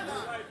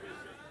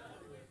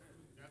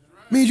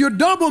 Means you're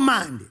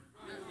double-minded.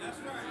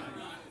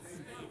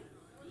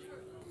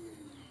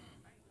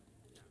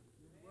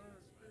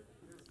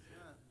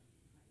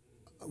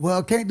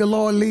 Well, can't the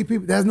Lord lead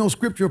people? There's no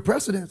scriptural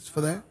precedence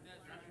for that.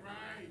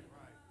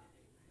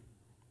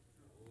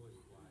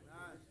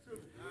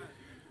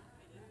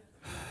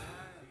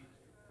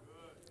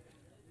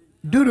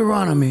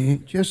 Deuteronomy,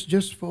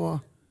 just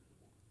for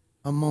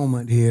a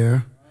moment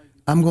here,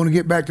 I'm going to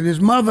get back to this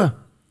mother.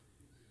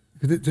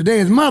 Today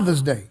is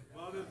Mother's Day.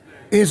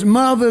 It's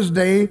Mother's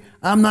Day.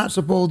 I'm not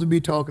supposed to be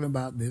talking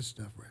about this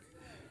stuff, right?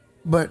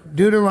 But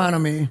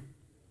Deuteronomy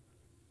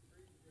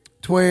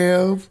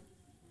 12,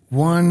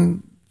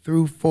 1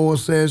 through 4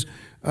 says,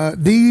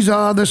 these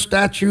are the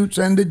statutes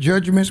and the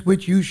judgments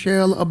which you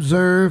shall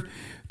observe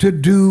to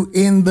do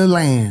in the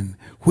land,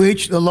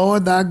 which the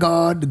Lord thy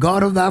God, the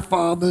God of thy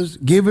fathers,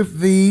 giveth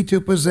thee to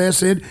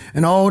possess it,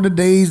 and all the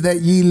days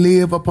that ye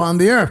live upon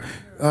the earth.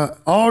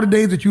 All the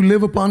days that you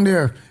live upon the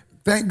earth.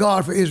 Thank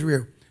God for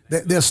Israel.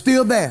 They're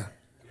still there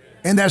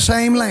in that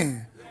same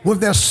land,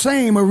 with their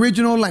same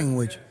original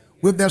language,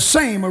 with their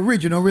same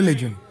original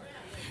religion.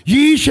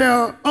 Ye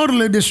shall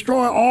utterly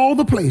destroy all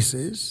the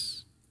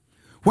places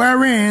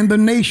wherein the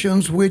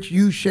nations which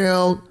you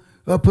shall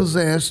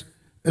possess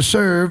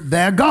serve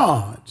their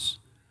gods,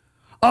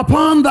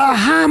 upon the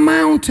high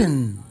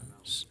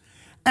mountains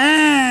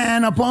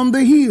and upon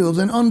the hills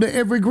and under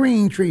every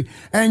green tree.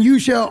 And you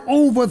shall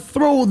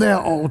overthrow their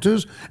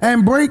altars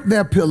and break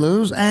their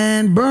pillars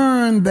and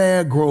burn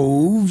their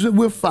groves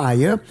with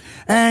fire.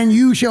 And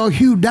you shall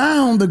hew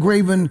down the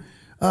graven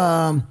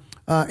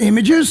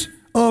images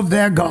of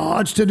their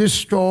gods to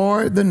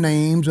destroy the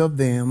names of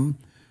them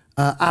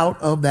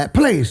out of that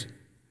place.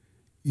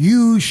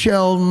 You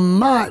shall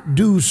not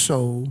do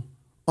so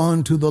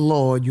unto the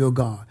Lord your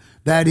God.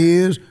 That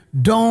is,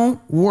 don't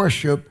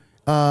worship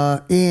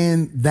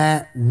in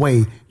that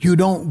way. You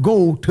don't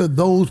go to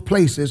those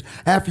places.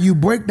 After you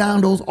break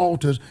down those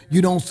altars,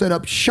 you don't set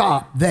up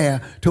shop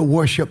there to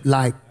worship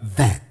like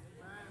that.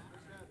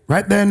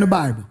 Right there in the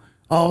Bible.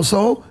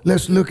 Also,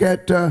 let's look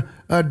at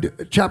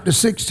chapter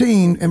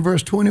 16 and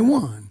verse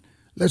 21.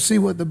 Let's see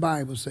what the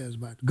Bible says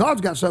about it.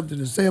 God's got something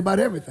to say about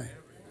everything.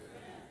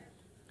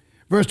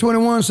 Verse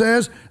 21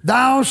 says,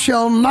 thou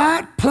shalt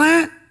not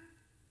plant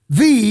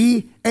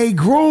thee a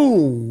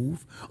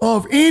grove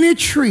of any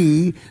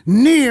tree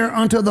near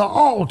unto the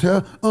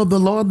altar of the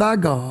Lord thy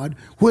God,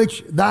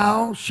 which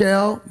thou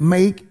shalt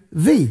make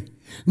thee.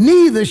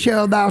 Neither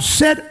shalt thou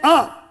set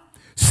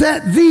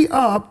thee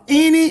up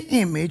any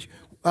image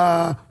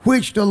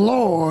which the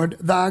Lord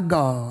thy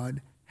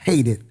God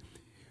hated.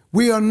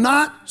 We are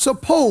not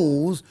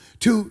supposed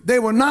to, they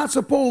were not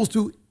supposed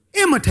to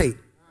imitate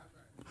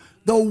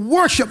the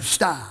worship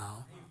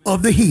style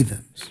of the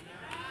heathens.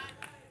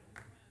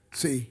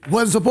 See,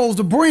 wasn't supposed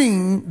to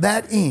bring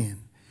that in.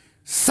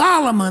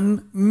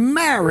 Solomon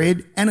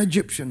married an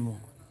Egyptian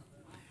woman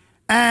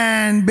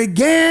and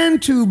began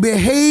to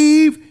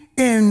behave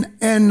in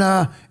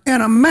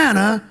a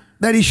manner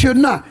that he should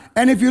not.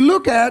 And if you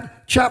look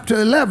at chapter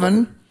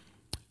 11,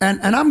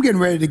 and I'm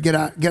getting ready to get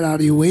out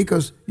of your way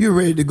because you're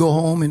ready to go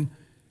home and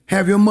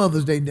have your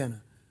Mother's Day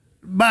dinner.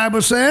 The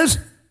Bible says,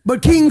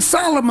 but King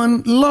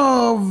Solomon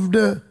loved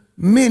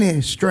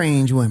many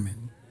strange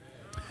women,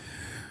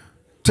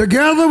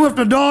 together with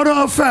the daughter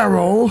of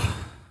Pharaoh,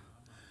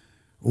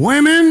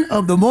 women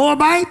of the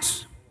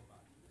Moabites,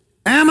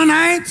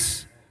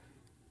 Ammonites,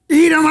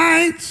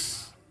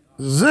 Edomites,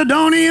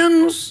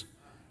 Zidonians,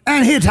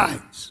 and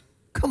Hittites.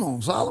 Come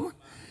on, Solomon.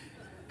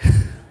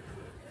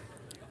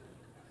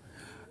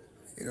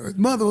 You know, his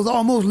mother was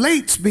almost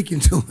late speaking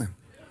to him.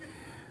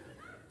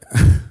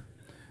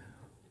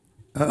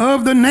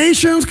 Of the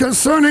nations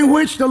concerning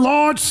which the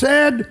Lord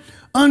said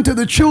unto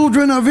the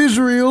children of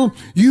Israel,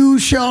 you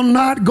shall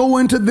not go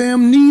into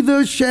them,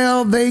 neither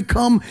shall they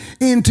come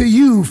into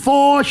you.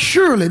 For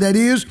surely, that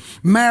is,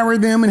 marry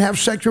them and have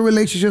sexual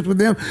relationships with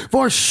them,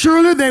 for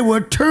surely they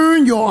will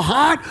turn your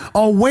heart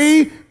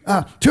away,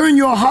 turn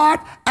your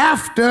heart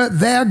after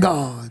their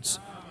gods.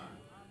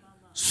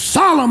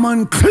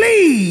 Solomon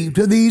cleaved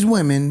to these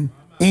women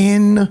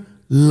in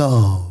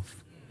love.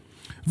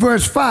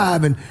 Verse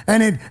 5,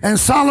 and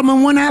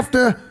Solomon went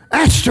after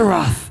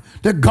Ashtaroth,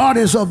 the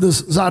goddess of the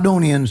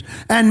Zidonians,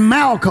 and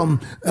Malcolm,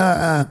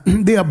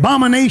 the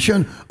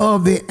abomination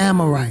of the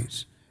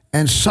Amorites.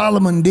 And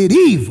Solomon did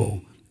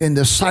evil in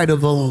the sight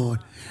of the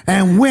Lord,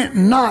 and went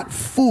not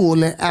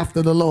fully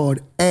after the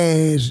Lord,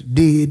 as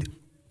did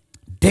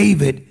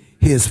David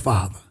his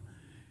father.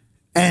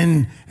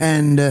 And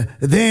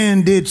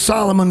then did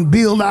Solomon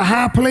build a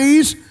high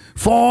place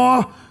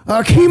for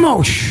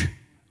Chemosh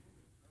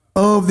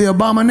of the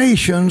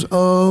abominations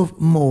of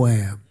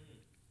Moab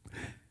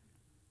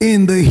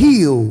in the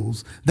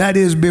hills that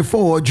is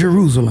before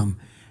Jerusalem,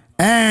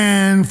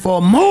 and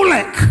for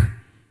Molech,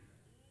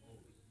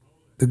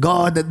 the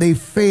god that they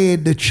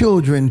fed the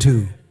children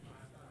to.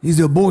 He's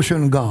the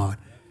abortion god.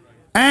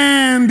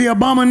 And the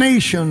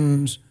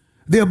abominations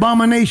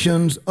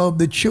of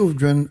the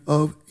children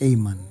of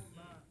Ammon.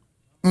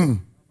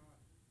 And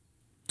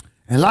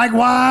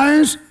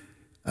likewise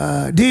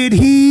did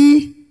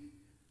he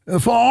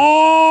for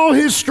all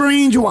his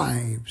strange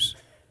wives,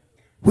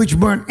 which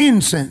burnt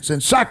incense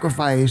and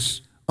sacrifice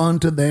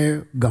unto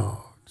their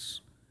gods.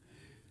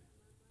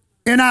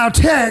 In our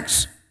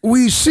text,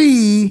 we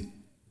see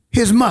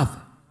his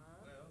mother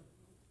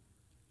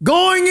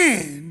going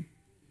in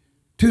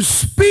to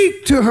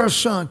speak to her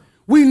son.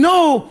 we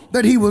know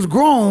that he was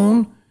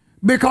grown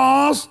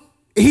because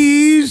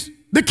he's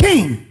the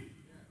king.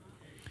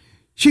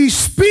 She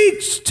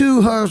speaks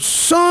to her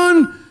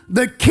son,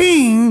 the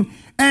king,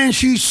 and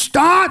she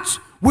starts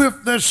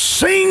with the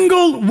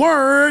single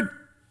word,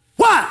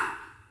 what?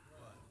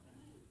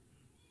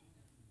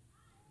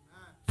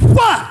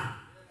 What?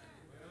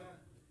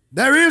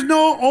 There is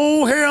no,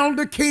 oh, hail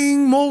the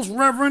king, most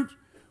reverend.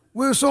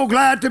 We're so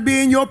glad to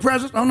be in your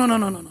presence. Oh, no, no,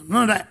 no, no, no,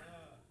 none of that.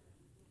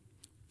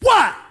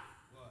 What?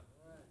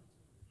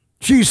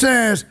 She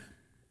says,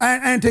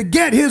 and to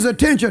get his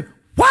attention,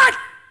 what?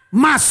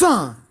 My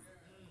son.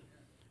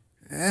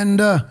 And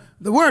the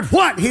word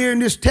what here in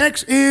this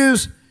text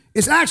is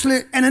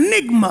actually an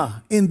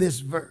enigma in this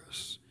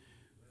verse.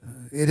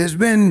 It has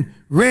been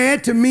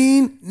read to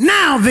mean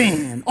now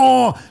then,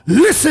 or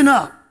listen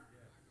up.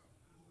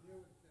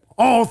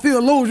 All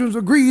theologians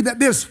agree that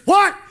this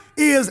what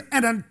is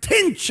an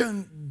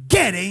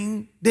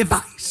attention-getting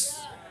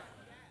device.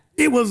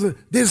 It was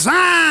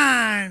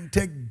designed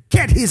to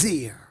get his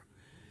ear.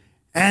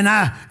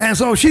 And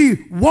so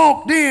she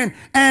walked in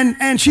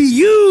and she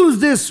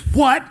used this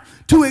what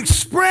to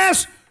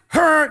express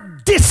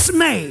her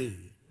dismay,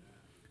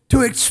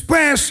 to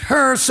express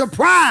her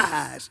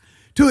surprise,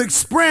 to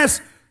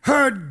express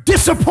her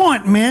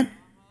disappointment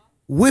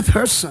with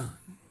her son.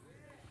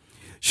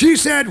 She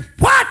said,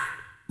 what?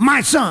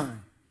 My son.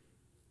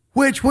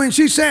 Which when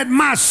she said,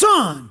 my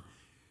son,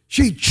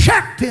 she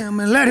checked him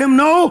and let him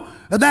know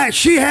that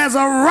she has a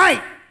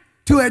right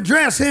to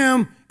address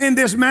him in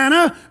this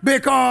manner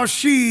because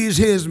she's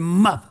his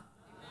mother.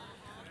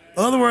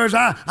 In other words,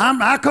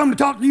 I come to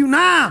talk to you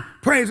now,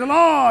 praise the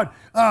Lord,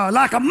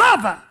 like a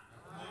mother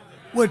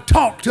would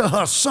talk to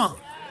her son.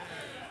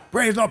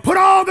 Praise the Lord. Put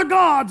all the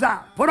guards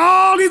out. Put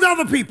all these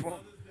other people.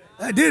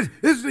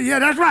 Yeah,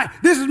 that's right.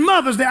 This is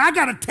Mother's Day. I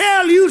got to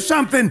tell you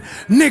something,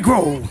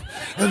 Negro,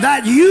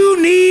 that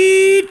you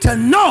need to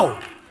know.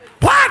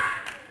 What?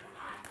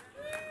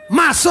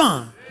 My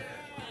son.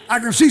 I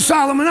can see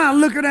Solomon now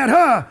looking at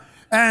her,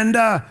 and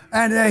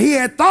he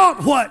had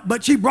thought what,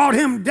 but she brought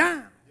him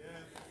down.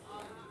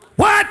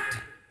 What?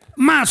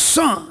 My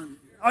son.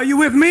 Are you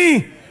with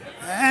me?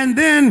 And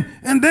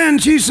then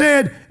she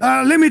said,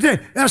 let me tell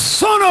you, the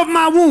son of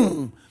my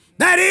womb.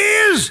 That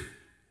is,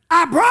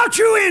 I brought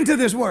you into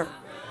this world.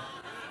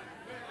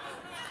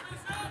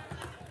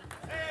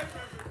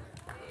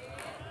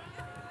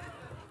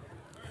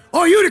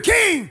 Oh, you the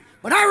king,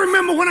 but I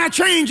remember when I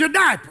changed your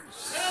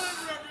diapers.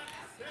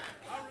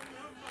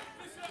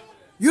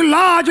 You're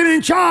large and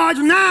in charge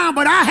now,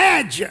 but I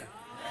had you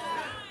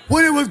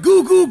when it was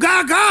goo goo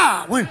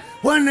gaga. When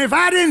if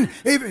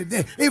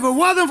it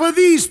wasn't for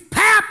these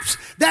paps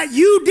that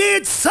you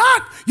did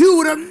suck, you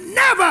would have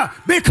never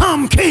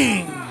become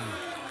king.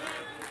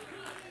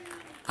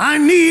 I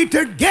need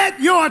to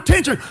get your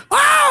attention.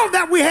 Oh,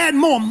 that we had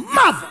more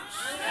mothers.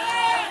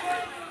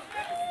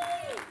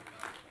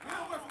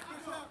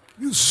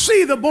 You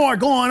see the boy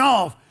going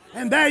off,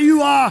 and there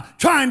you are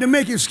trying to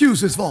make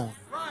excuses for him.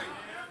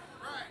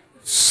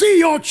 See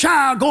your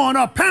child going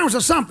off. Parents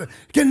or something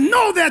can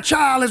know their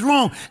child is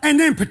wrong and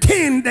then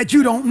pretend that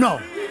you don't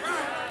know.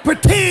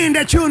 Pretend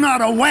that you're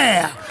not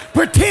aware.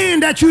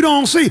 Pretend that you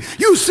don't see.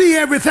 You see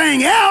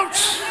everything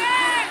else.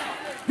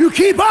 You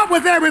keep up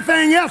with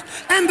everything else,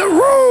 and the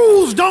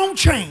rules don't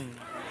change.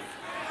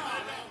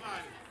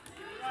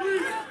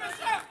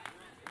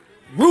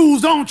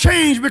 Rules don't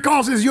change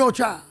because it's your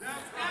child.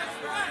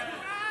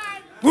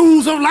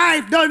 Rules of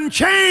life doesn't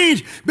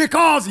change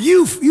because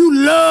you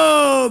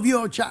love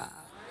your child.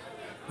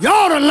 You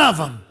ought to love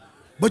them,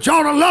 but you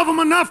ought to love them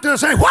enough to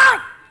say,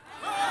 what?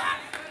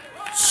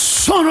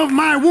 Son of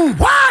my womb.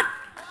 What?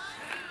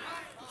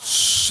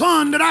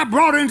 Son that I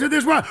brought into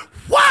this world.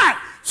 What?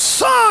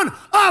 Son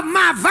of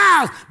my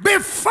vows.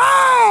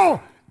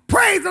 Before,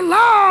 praise the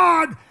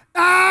Lord,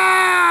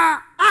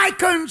 I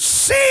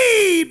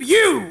conceived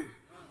you.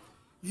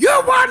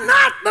 You were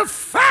not the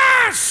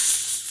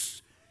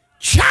first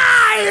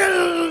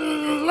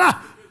child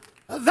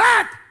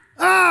that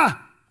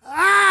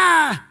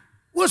I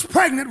was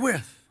pregnant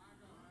with.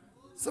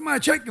 Somebody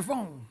check your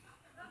phone.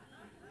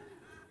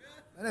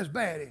 That's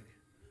bad, ain't it?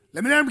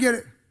 Let them get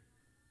it.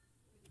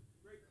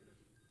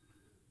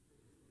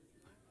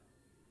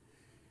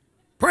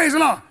 Praise the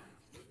Lord.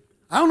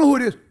 I don't know who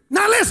it is.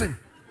 Now listen.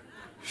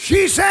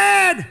 She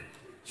said,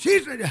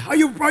 are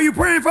you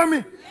praying for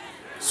me?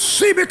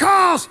 See,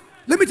 because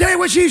let me tell you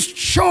what she's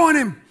showing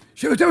him.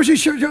 She's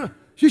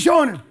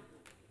showing him.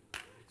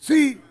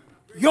 See,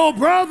 your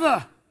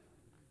brother,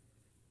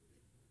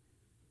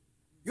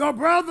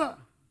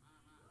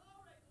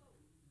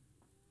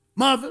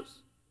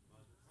 mothers,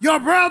 your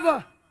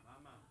brother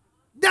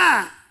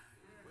died.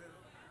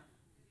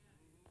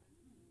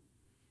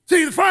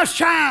 See, the first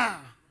child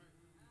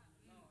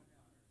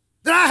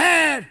that I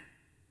had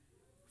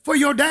for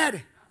your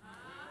daddy,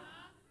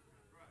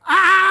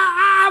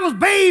 I was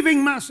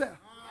bathing myself.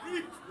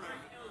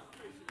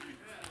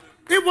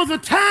 It was a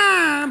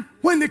time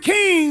when the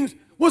kings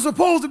were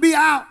supposed to be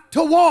out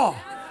to war.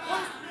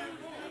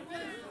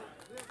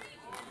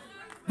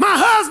 My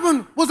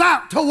husband was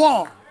out to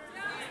war.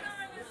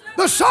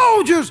 The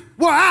soldiers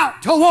were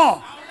out to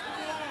war.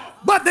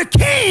 But the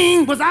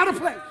king was out of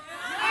place.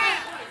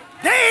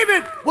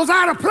 David was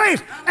out of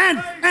place.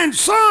 And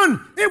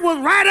son, it was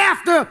right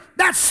after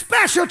that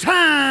special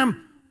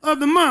time of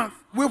the month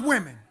with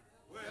women.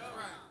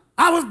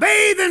 I was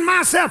bathing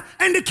myself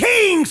and the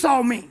king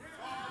saw me.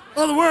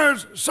 In other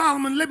words,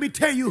 Solomon, let me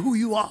tell you who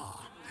you are.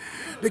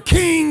 The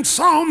king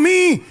saw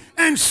me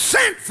and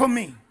sent for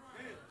me.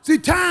 See,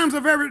 times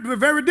are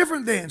very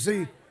different then.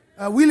 See,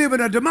 we live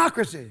in a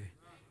democracy.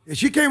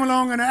 She came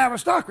along in an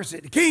aristocracy.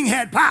 The king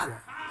had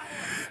power.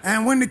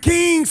 And when the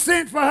king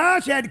sent for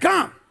her, she had to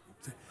come.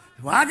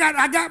 Well, I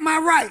got my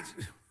rights.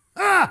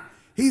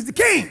 He's the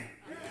king.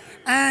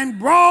 And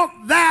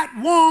brought that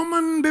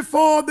woman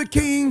before the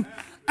king.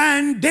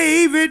 And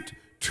David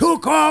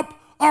took up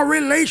a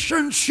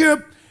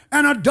relationship,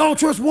 an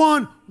adulterous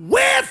one,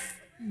 with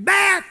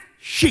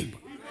Bathsheba.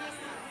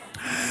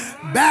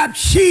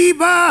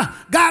 Bathsheba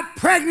got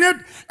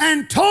pregnant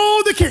and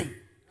told the king.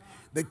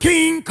 The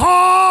king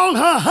called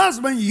her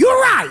husband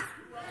Uriah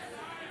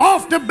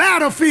off the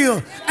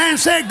battlefield and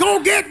said, "Go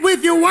get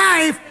with your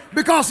wife,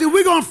 because see,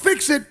 we're gonna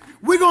fix it.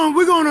 We're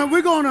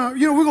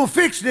gonna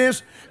fix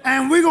this,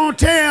 and we're gonna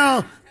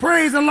tell,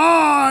 praise the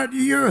Lord,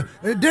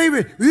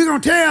 David. We're gonna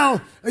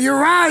tell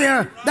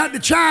Uriah that the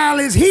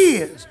child is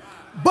his."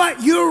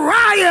 But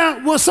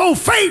Uriah was so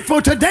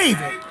faithful to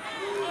David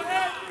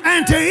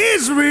and to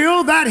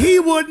Israel that he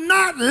would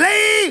not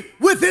lay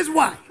with his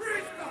wife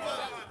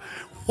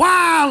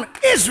while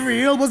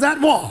Israel was at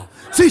war.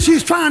 See,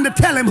 she's trying to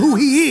tell him who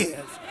he is.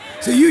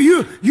 See,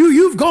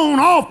 you've gone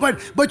off,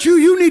 but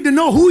you need to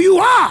know who you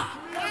are.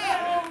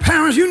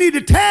 Parents, you need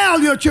to tell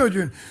your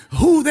children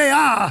who they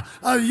are.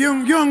 A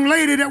young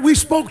lady that we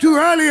spoke to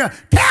earlier,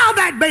 tell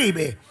that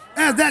baby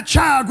as that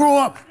child grow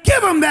up,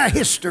 give them their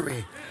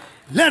history.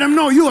 Let them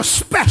know you're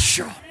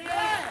special.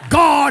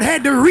 God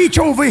had to reach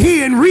over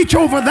here and reach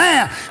over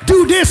there,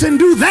 do this and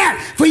do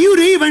that for you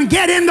to even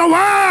get in the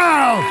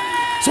world.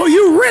 So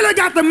you really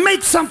got to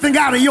make something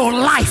out of your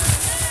life.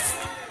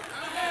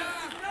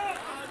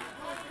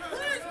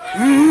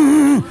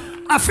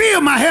 I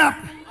feel my help.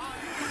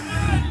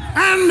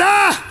 And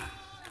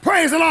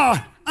praise the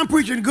Lord, I'm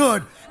preaching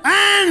good.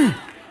 And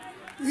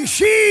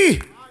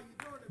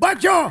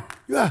but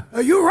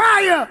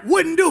Uriah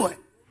wouldn't do it.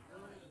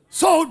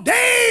 So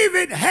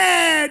David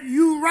had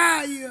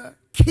Uriah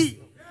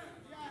killed.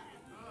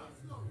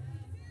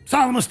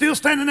 Solomon's still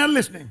standing there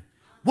listening,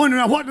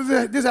 wondering, what does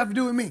this have to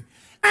do with me?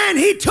 And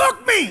he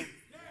took me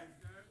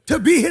to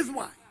be his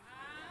wife.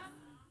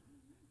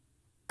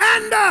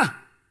 And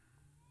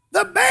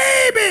the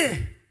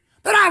baby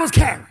that I was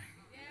carrying,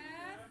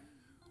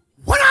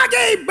 when I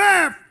gave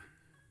birth,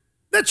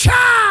 the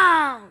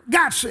child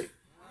got sick.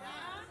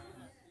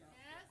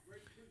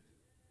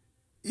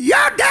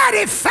 Your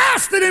daddy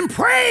fasted and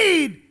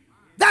prayed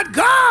that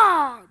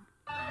God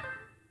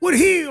would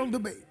heal the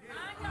baby.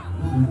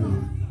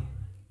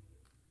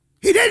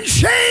 He didn't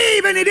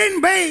shave and he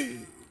didn't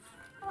bathe,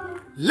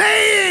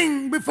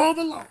 laying before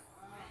the Lord.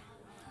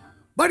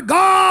 But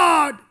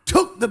God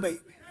took the baby.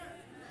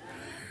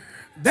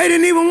 They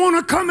didn't even want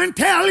to come and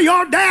tell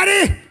your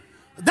daddy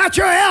that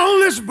your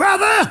eldest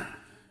brother,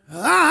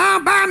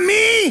 by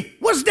me,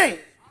 was dead.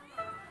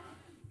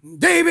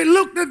 David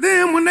looked at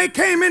them when they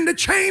came in the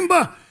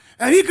chamber,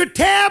 and he could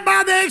tell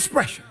by their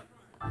expression,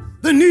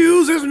 the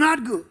news is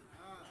not good.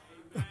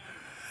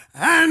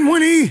 And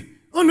when he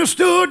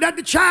understood that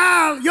the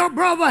child, your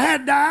brother,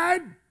 had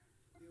died,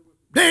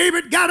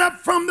 David got up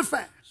from the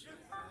fast,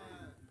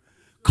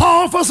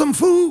 called for some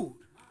food,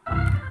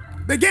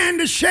 began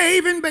to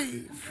shave and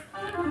bathe.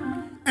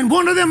 And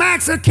one of them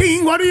asked the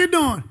king, "What are you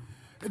doing?"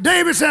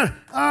 David said,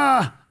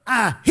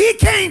 he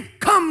can't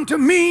come to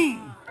me,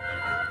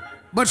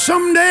 but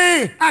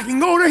someday I can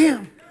go to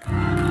him.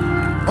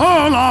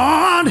 Oh,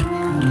 Lord.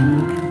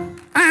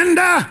 And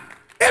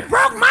it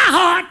broke my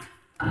heart.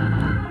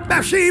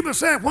 Bathsheba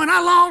said, when I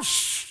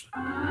lost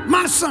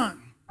my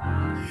son,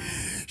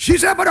 she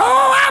said, but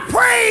I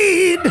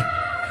prayed.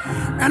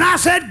 And I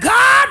said,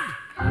 God,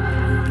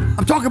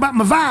 I'm talking about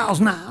my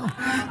vows now,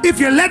 if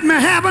you let me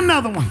have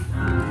another one,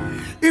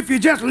 if you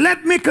just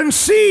let me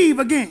conceive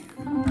again,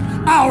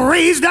 I'll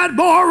raise that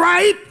boy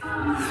right.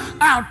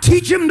 I'll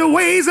teach him the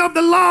ways of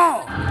the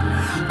law.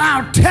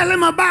 I'll tell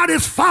him about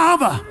his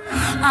father.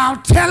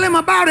 I'll tell him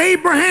about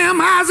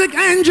Abraham, Isaac,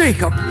 and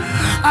Jacob.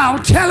 I'll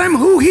tell him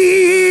who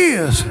he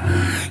is.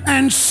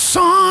 And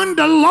son,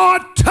 the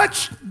Lord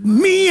touched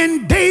me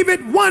and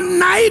David one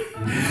night,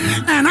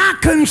 and I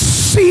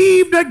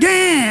conceived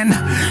again.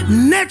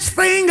 Next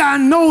thing I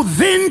know,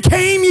 then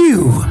came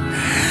you.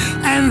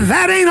 And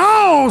that ain't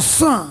all,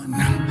 son.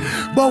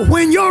 But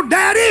when your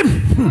daddy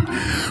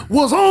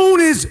was on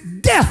his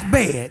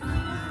deathbed,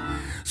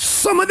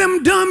 some of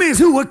them dummies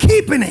who were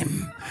keeping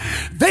him,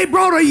 they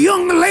brought a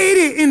young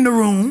lady in the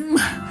room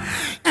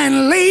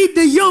and laid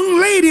the young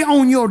lady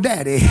on your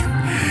daddy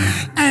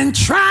and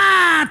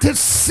tried to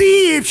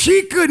see if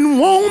she couldn't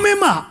warm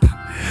him up.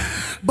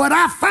 but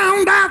I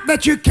found out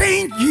that you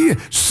can't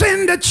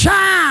send a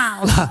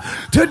child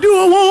to do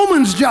a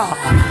woman's job.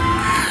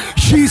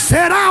 She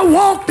said, I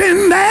walked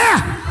in there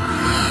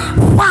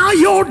while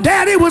your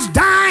daddy was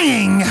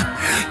dying,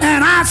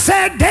 and I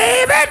said,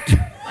 David.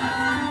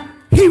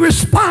 He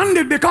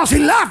responded because he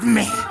loved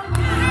me,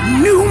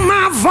 knew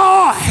my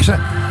voice.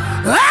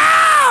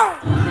 Oh,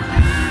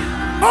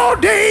 oh,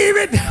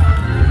 David.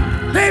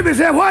 David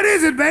said, what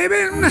is it, baby?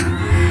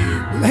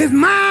 His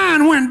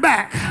mind went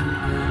back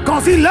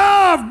because he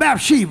loved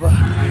Bathsheba.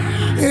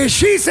 And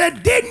she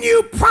said, didn't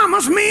you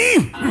promise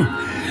me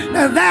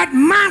that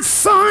my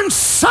son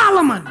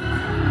Solomon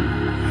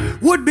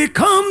would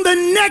become the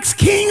next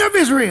king of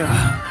Israel?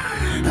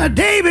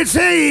 David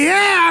said,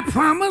 yeah, I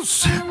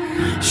promise.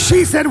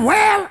 She said,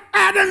 well,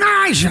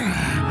 Adonijah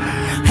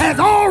has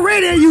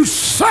already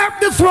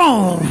usurped the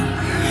throne.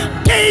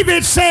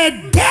 David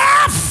said,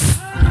 death,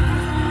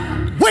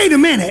 wait a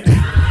minute.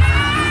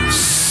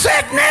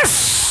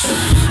 Sickness,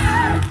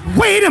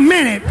 wait a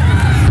minute.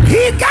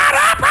 He got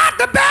up out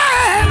the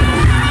bed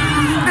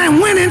and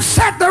went and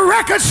set the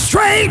record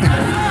straight.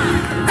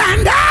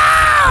 And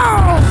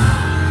now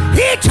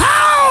he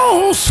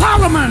told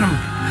Solomon,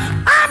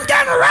 I'm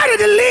getting ready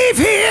to leave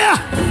here.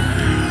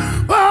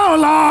 Oh,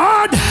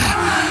 Lord,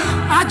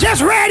 I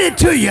just read it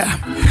to you.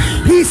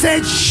 He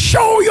said,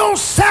 show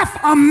yourself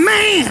a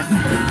man.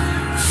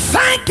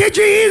 Thank you,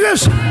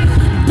 Jesus.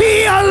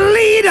 Be a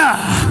leader.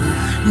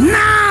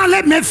 Now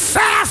let me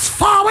fast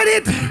forward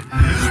it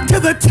to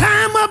the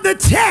time of the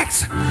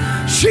text.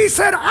 She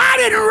said, I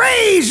didn't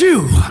raise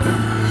you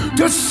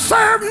to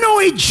serve no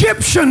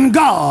Egyptian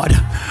god.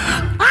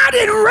 I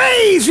didn't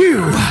raise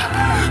you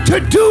to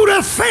do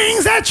the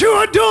things that you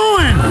are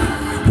doing.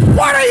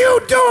 What are you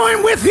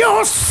doing with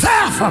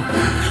yourself?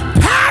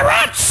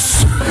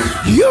 Parents,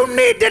 you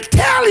need to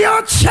tell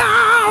your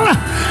child,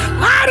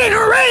 I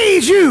didn't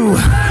raise you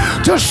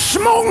to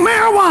smoke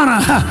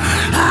marijuana.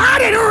 I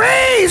didn't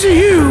raise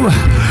you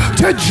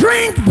to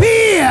drink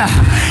beer.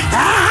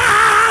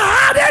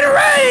 I didn't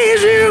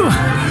raise you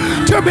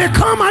to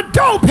become a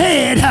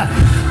dopehead.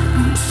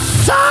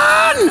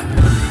 Son,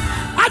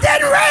 I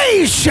didn't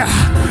raise you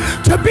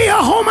to be a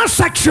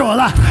homosexual.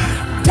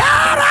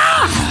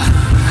 Daughter,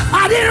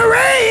 I didn't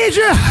raise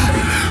you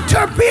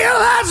to be a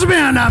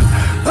lesbian.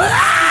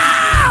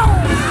 Oh!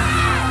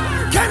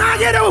 Can I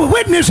get a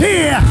witness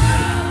here?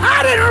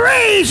 I didn't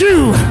raise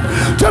you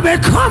to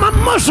become a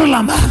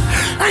Muslim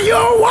and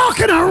you're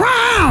walking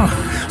around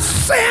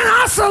saying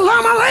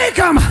Assalamu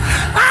alaikum.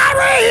 I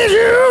raised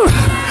you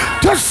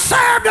to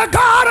serve the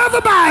God of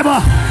the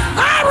Bible.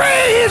 I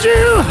raised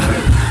you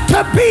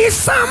to be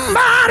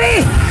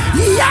somebody.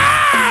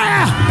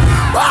 Yeah!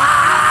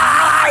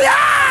 Oh,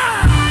 yeah!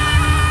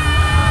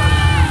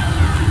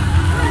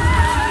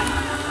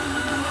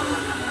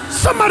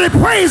 Somebody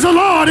praise the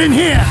Lord in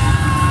here.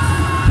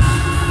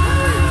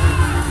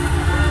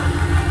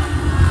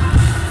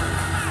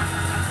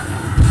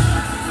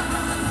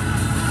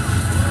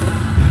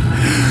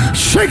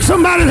 Shake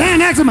somebody's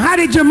hand, ask them, how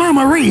did your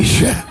mama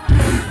raise you?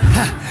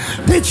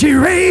 Did she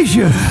raise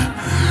you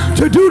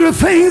to do the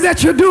things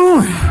that you're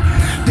doing?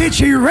 Did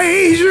she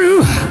raise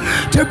you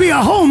to be a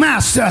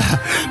homemaster?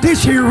 Did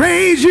she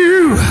raise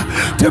you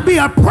to be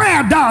a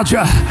prayer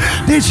dodger?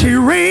 Did she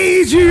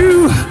raise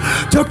you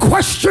to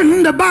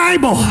question the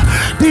Bible?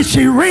 Did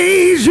she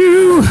raise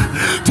you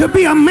to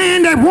be a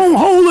man that won't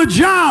hold a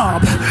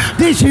job?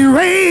 Did she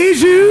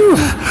raise you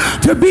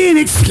to be an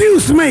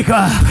excuse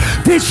maker?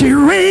 Did she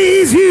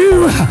raise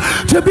you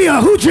to be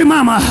a hoochie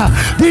mama?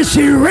 Did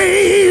she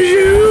raise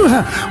you?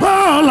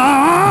 Oh,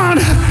 Lord,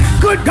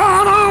 good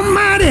God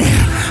Almighty.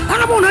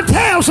 I want to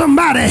tell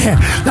somebody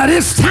that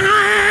it's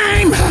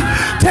time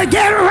to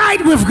get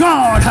right with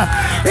God.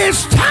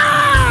 It's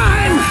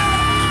time.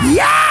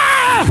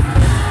 Yeah.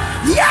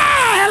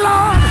 Yeah,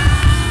 Lord.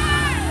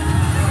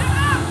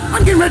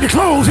 I'm getting ready to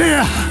close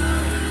here.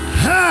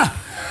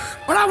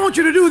 But I want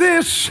you to do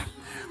this.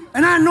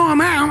 And I know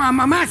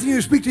I'm asking you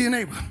to speak to your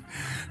neighbor.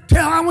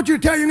 I want you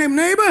to tell your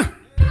neighbor,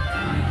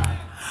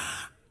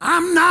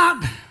 I'm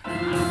not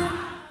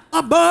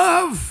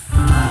above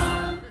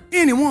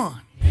anyone.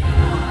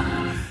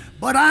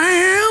 But I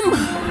am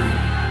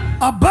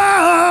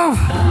above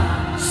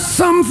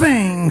some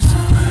things.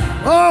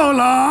 Oh,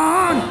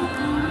 Lord.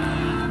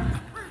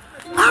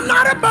 I'm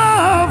not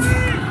above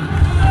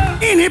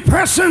any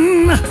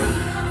person,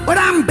 but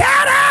I'm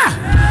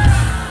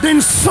better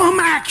than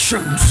some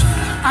actions.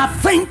 I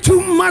think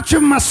too much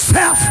of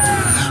myself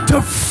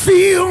to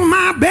fill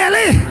my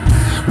belly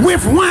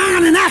with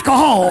wine and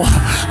alcohol.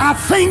 I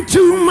think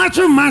too much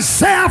of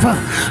myself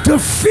to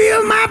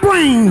fill my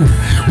brain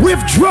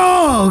with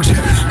drugs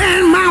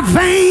and my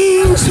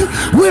veins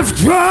with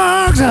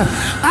drugs.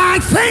 I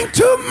think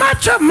too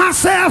much of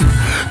myself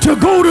to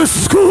go to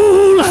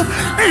school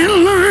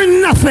and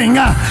learn nothing.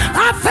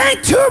 I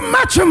think too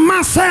much of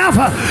myself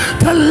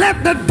to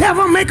let the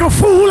devil make a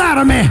fool out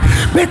of me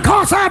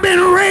because I've been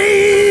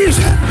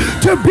raised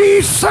to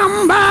be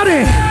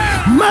somebody.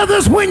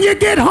 Mothers, when you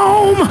get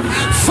home,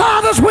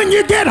 fathers, when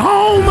you get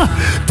home,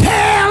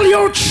 tell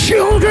your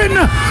children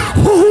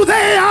who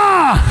they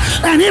are.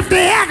 And if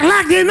they act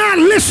like they're not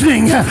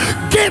listening,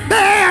 get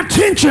their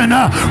attention.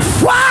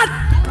 What?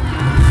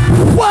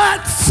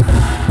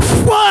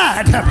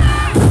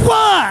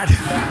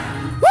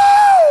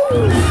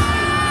 Woo!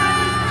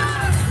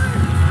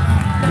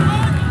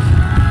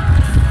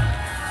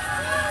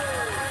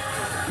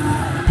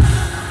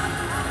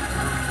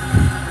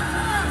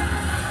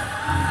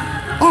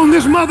 On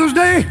this Mother's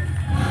Day,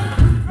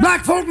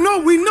 black folk know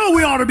we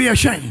ought to be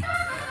ashamed.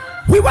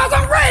 We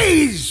wasn't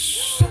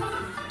raised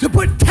to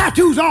put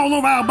tattoos all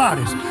over our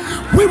bodies.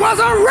 We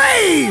wasn't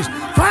raised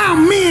for our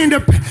men to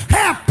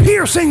have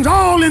piercings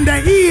all in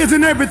their ears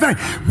and everything.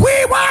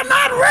 We were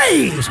not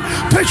raised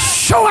to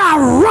show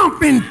our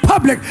rump in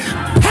public,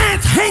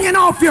 pants hanging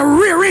off your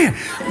rear end.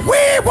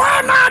 We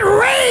were not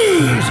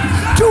raised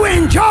to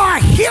enjoy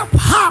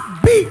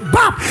hip-hop,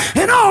 beat-bop,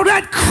 and all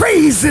that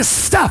crazy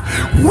stuff.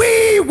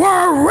 We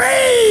were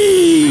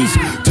raised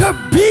to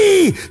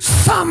be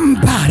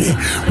somebody.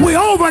 We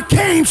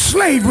overcame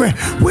slavery.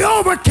 We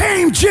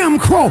overcame Jim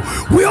Crow.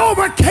 We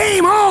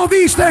overcame all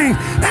these things.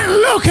 And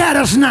look at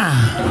us now.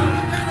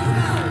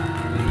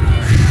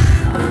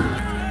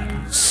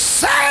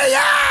 Say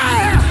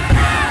yeah.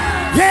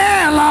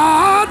 Yeah,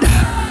 Lord.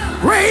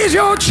 Raise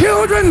your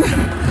children.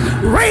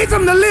 Raise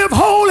them to live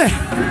holy.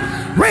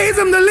 Raise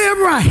them to live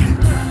right.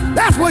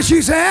 That's what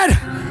she said.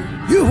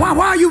 Why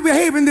are you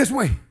behaving this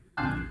way?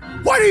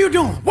 What are you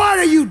doing? What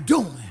are you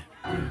doing?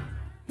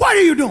 What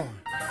are you doing?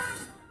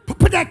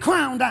 Put that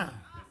crown down.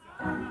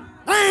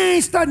 I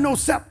ain't studying no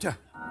scepter.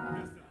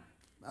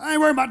 I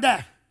ain't worried about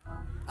that.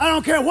 I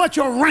don't care what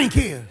your rank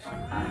is.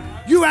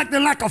 You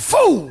acting like a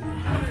fool.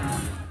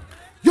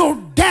 Your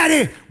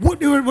daddy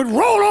would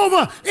roll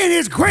over in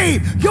his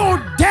grave. Your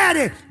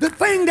daddy, the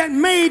thing that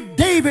made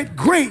David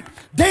great.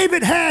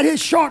 David had his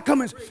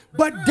shortcomings,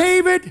 but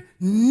David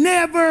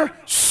never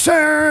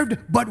served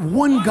but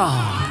one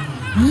God.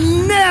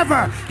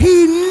 Never.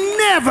 He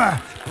never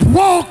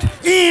walked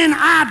in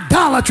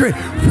idolatry.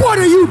 What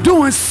are you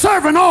doing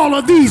serving all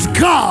of these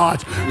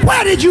gods?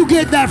 Where did you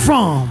get that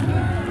from?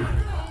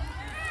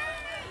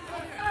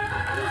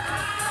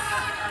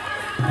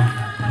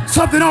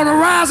 Something ought to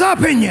rise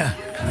up in you.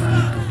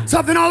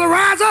 Something ought to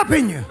rise up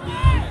in you.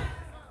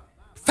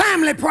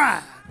 Family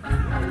pride.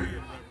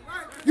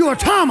 You're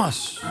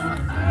Thomas.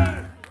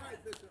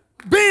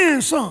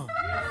 Ben's son.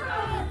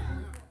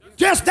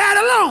 Just that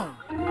alone.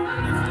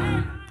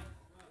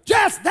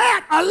 Just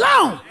that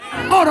alone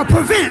ought to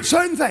prevent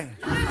certain things.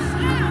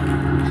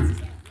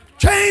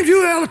 James,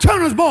 you Elder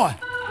Turner's boy.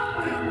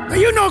 Now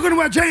you know good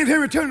well James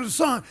Henry Turner's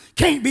son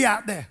can't be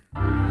out there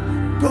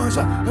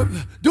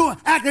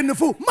acting the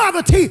fool.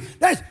 Mother T,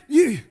 that's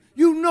you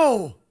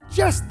know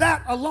just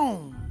that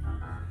alone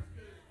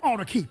ought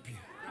to keep you.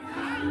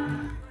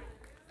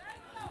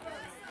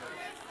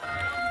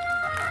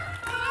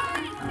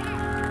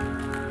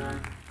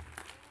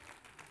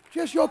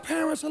 Just your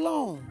parents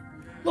alone.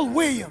 Little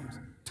Williams,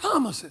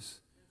 Thomases.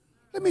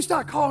 Let me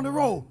start calling the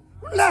roll.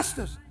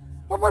 Lester's.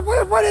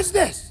 What is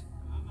this?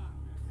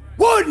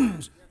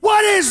 Woodens.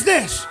 What is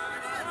this?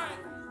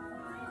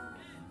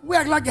 We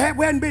act like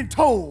we hadn't been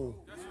told.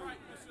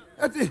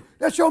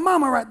 That's your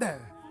mama right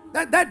there.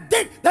 That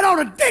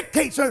ought to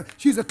dictate her.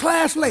 She's a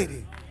class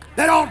lady.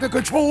 That ought to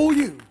control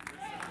you.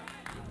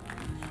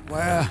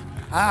 Well,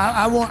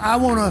 I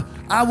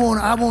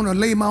want to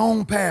lay my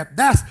own path.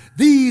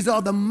 These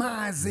are the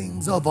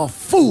misings of a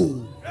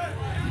fool.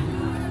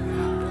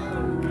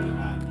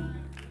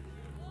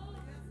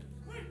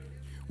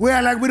 We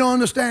act like we don't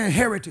understand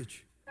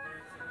heritage.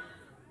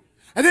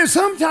 And then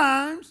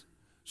sometimes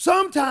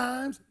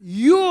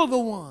you're the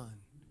one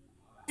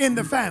in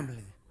the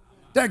family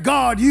that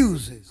God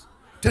uses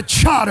to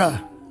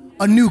charter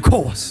a new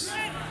course.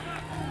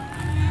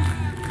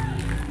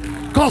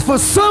 Because for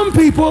some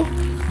people,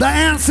 the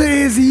answer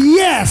is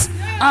yes,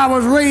 I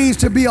was raised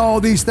to be all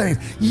these things.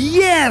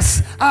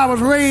 Yes, I was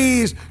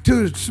raised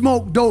to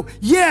smoke dope.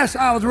 Yes,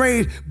 I was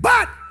raised,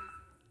 but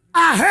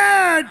I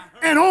heard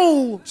an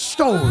old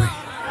story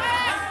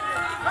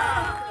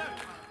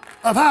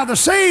of how the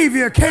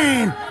Savior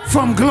came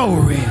from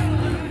glory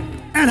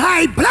and how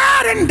he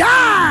bled and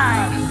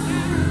died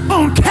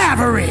on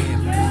Calvary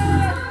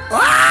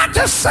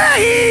to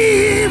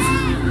save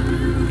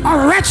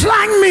a wretch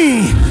like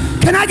me.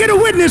 Can I get a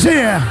witness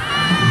here?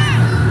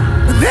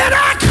 Then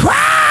I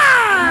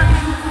cried,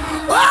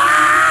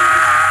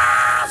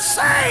 oh,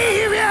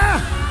 Savior,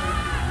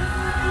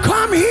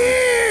 come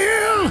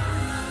heal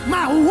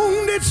my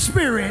wounded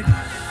spirit.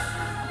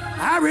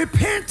 I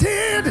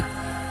repented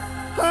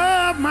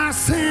of my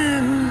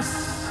sins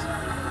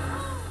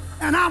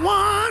and I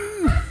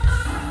won.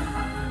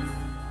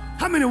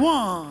 How many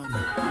won?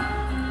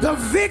 The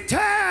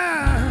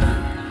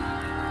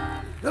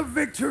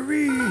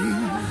victory.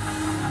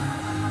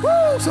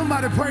 Woo,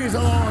 somebody praise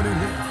the Lord in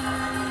here.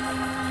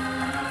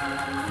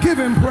 Give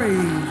him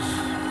praise.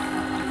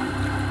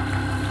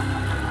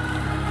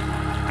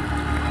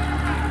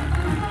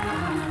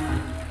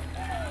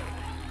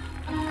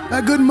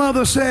 That good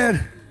mother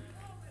said,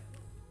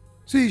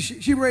 see,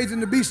 she raised him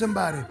to be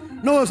somebody.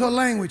 Notice her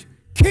language.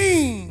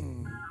 King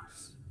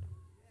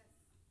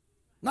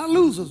Not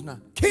losers now.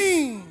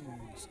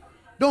 Kings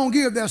don't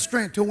give their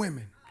strength to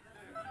women.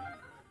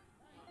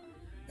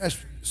 That's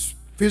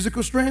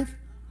physical strength,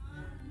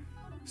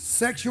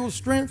 sexual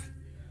strength,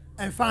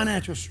 and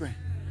financial strength.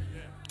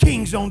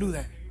 Kings don't do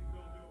that.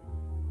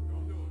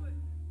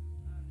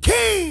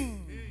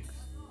 Kings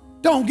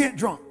don't get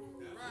drunk.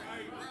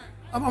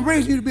 I'm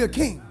raising you to be a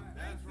king.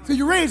 So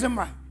you raise them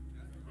right.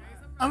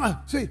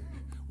 See,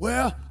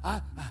 well,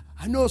 I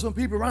know some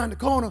people around the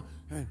corner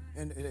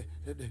and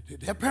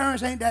their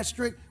parents ain't that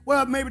strict.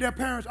 Well, maybe their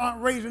parents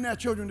aren't raising their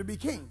children to be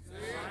kings.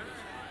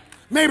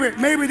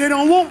 Maybe they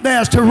don't want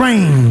theirs to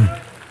reign.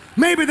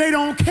 Maybe they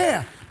don't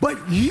care.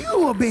 But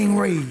you are being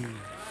raised.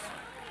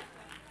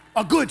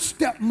 A good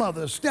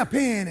stepmother step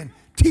in and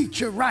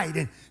teach you right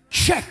and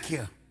check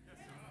you.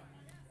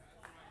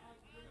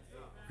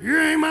 You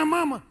ain't my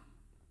mama.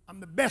 I'm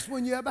the best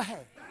one you ever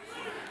had.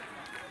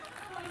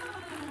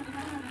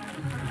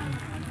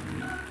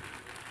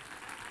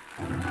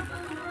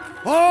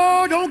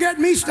 Oh, don't get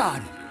me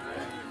started.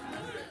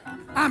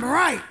 I'm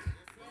right.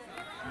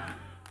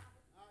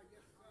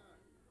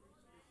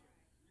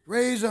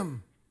 Raise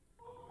them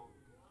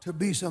to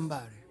be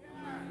somebody.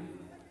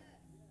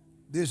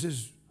 This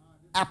is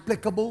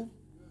applicable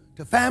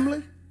to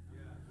family,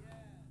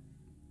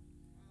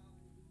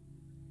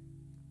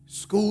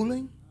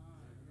 schooling.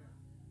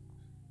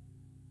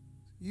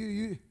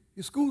 Your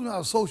school's not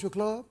a social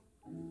club.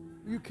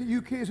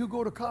 You kids who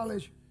go to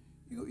college,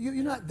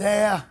 you're not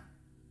there,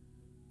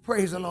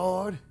 praise the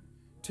Lord,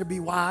 to be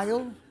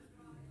wild.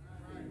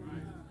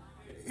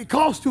 It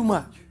costs too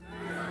much.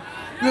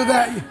 You're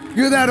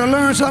there to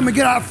learn something and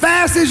get out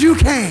fast as you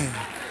can.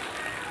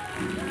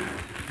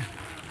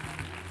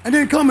 And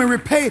then come and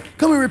repay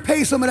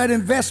some of that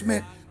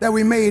investment that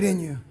we made in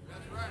you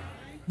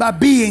by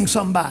being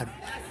somebody.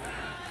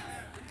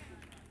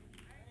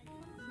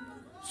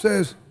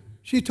 Says,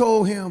 she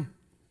told him,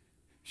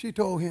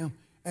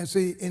 and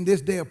see, in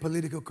this day of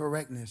political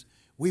correctness,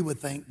 we would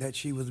think that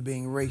she was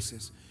being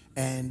racist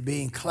and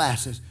being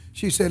classist.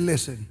 She said,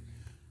 listen,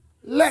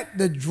 let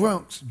the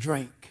drunks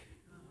drink.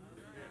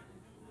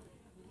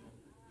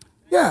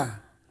 Yeah,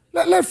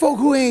 let folk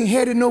who ain't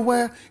headed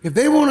nowhere, if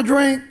they want to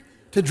drink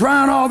to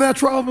drown all their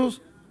troubles,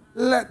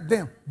 let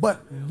them.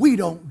 But we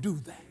don't do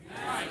that.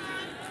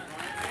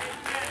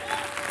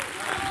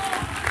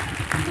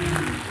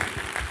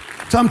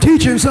 So I'm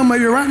teaching some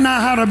of you right now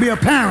how to be a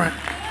parent.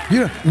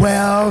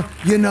 Well,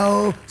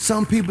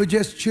 some people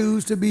just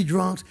choose to be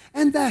drunks,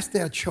 and that's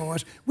their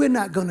choice. We're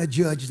not going to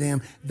judge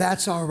them.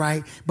 That's all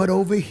right. But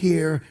over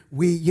here,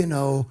 we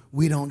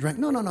don't drink.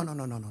 No.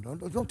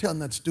 Don't tell them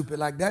that stupid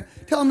like that.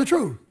 Tell them the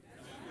truth.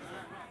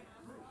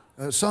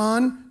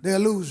 Son, they're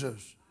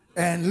losers.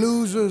 And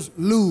losers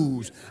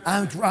lose.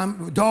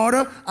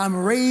 Daughter, I'm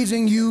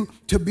raising you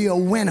to be a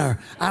winner.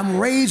 I'm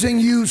raising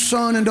you,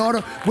 son and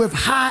daughter, with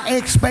high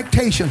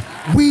expectations.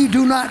 We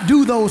do not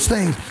do those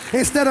things.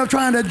 Instead of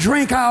trying to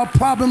drink our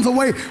problems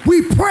away,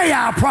 we pray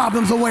our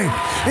problems away.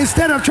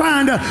 Instead of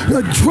trying to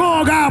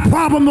drug our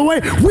problem away,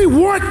 we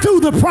work through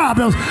the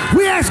problems.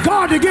 We ask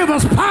God to give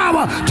us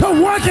power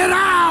to work it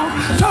out,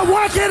 to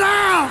work it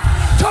out,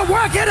 to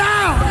work it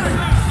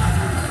out.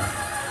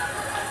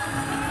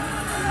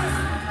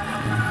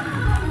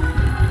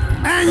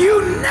 And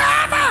you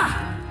never,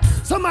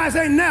 somebody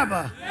say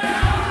never.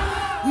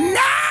 Never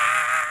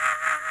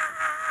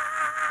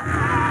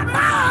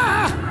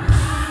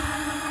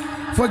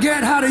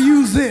forget how to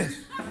use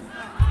this.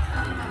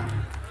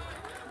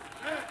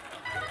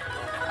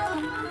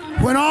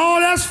 When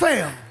all else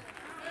fails,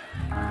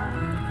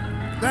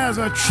 there's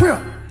a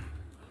trip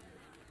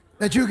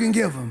that you can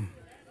give them.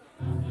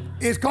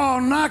 It's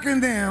called knocking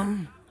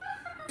them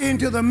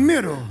into the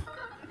middle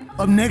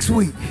of next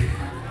week.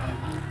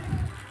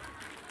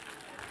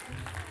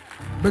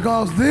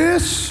 Because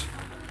this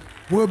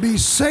will be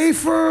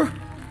safer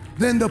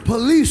than the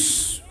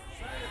police.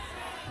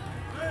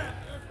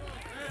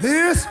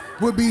 This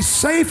will be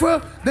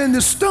safer than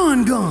the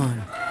stun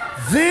gun.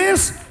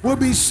 This will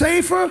be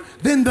safer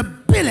than the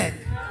billet.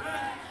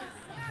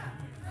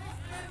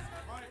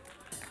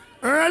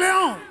 Early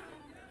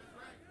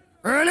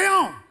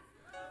on,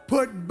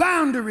 put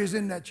boundaries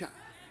in that child.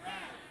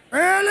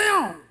 Early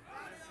on,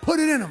 put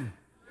it in them.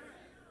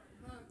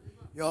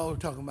 Y'all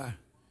talking about,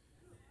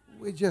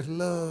 we just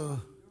love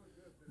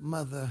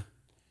Mother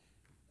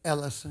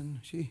Ellison.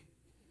 She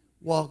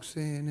walks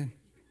in and,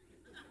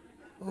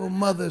 oh,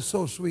 Mother is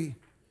so sweet.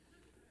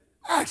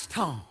 Ask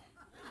Tom.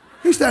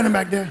 He's standing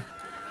back there.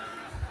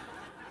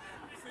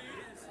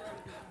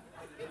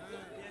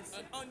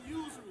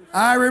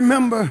 I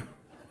remember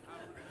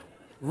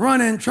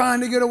running,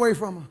 trying to get away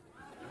from her.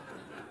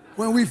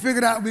 When we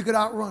figured out we could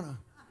outrun her.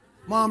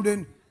 Mom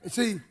didn't.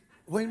 See,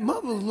 when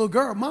Mother was a little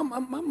girl, my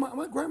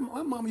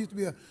mama used to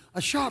be a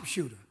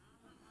sharpshooter.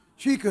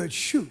 She could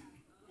shoot.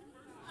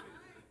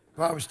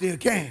 Probably still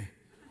can.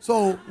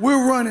 So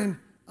we're running.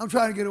 I'm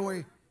trying to get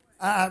away.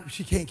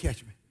 She can't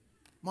catch me.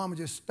 Mama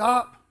just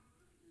stopped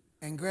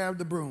and grabbed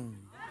the broom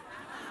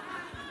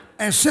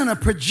and sent a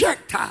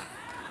projectile.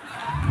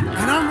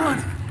 And I'm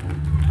running.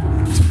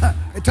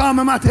 And Tom,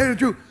 am I telling the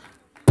truth?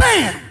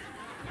 Bam!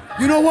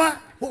 You know what?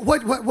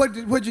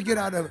 What'd you get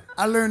out of it?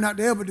 I learned not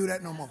to ever do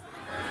that no more.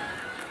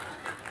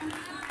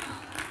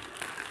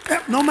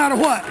 No matter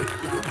what.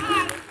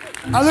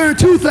 I learned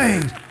two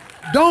things.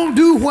 Don't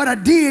do what I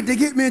did to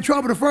get me in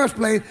trouble in the first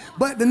place,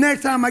 but the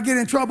next time I get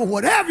in trouble,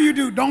 whatever you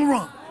do, don't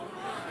run.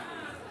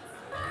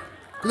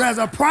 There's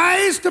a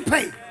price to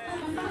pay.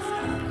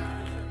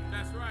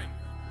 That's right.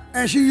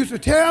 And she used to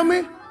tell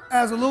me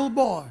as a little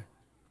boy,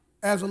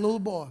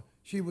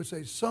 she would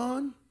say,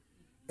 son,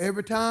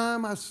 every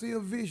time I see a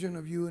vision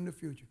of you in the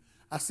future,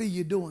 I see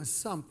you doing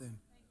something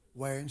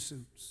wearing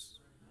suits.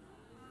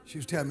 She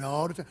was telling me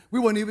all the time. We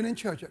weren't even in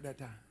church at that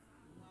time.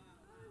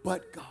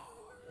 But God.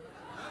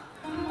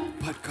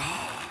 But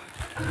God.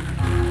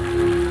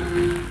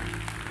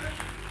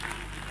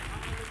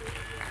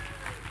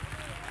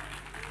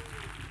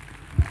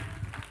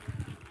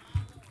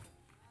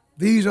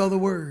 These are the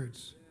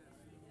words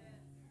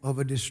of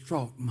a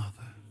distraught mother.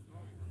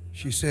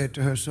 She said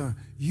to her son,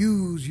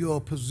 use your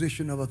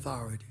position of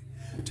authority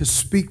to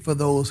speak for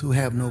those who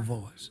have no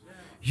voice.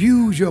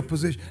 Use your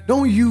position.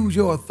 Don't use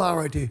your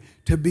authority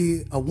to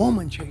be a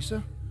woman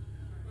chaser.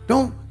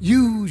 Don't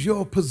use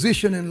your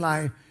position in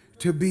life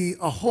to be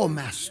a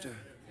whoremaster.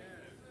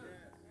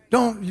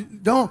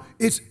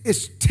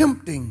 It's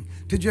tempting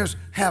to just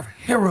have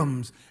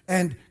harems,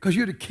 and because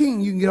you're the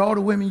king, you can get all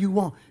the women you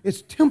want.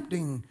 It's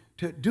tempting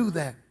to do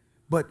that,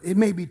 but it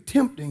may be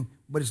tempting,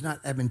 but it's not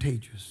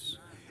advantageous.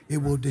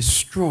 It will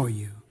destroy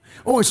you.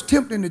 Oh, it's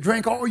tempting to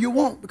drink all you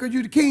want because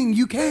you're the king,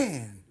 you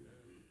can.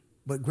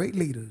 But great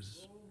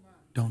leaders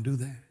don't do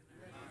that.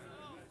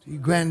 See,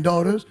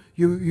 granddaughters,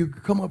 you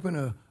come up in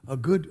a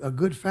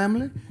good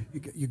family.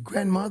 Your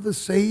grandmother's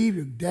saved,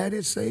 your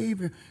daddy's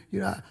saved. You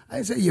know, I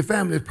didn't say your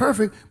family is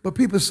perfect, but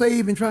people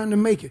save and trying to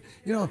make it.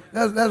 You know,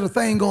 there's a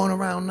thing going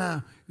around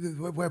now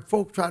where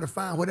folk try to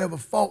find whatever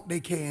fault they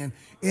can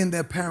in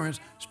their parents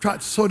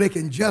so they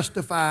can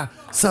justify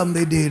something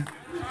they did,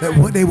 that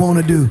what they want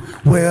to do.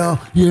 Well,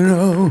 you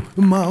know,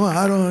 Mama,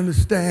 I don't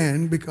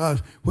understand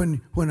because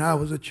when I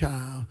was a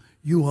child,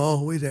 you were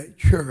always at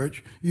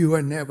church. You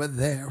were never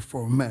there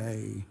for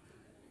me.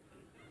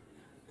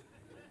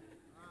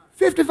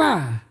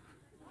 55.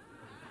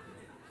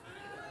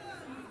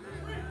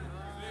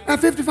 At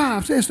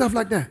 55, saying stuff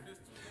like that.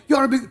 You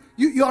ought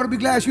to be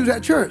glad she was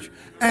at church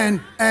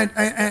and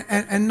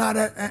not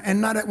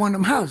at one of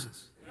them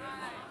houses.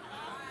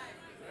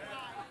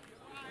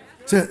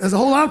 So there's a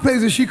whole lot of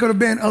places she could have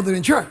been other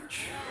than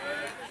church.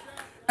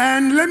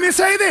 And let me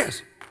say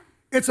this.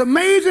 It's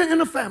amazing in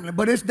the family,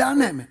 but it's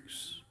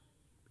dynamics.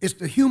 It's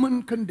the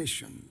human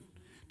condition.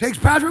 Takes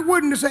Patrick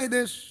Wooden to say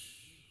this.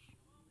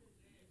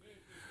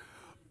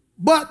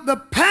 But the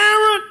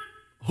parent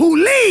who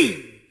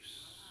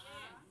leaves,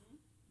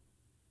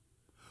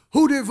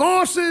 who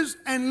divorces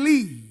and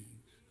leaves,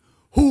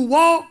 who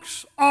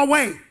walks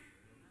away,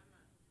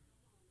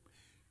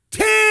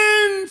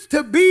 tends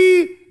to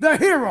be the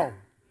hero.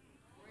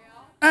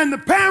 And the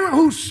parent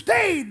who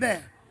stayed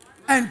there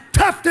and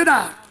toughed it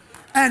out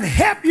and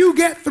helped you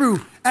get through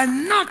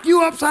and knock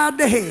you upside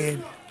the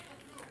head,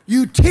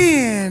 you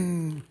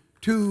tend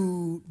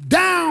to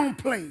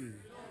downplay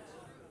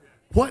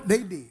what they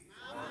did.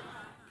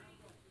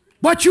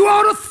 But you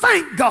ought to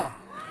thank God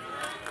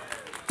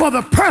for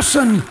the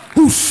person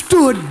who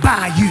stood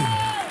by you.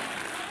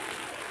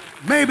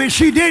 Maybe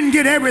she didn't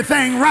get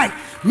everything right.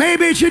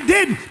 Maybe she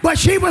didn't, but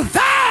she was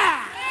there.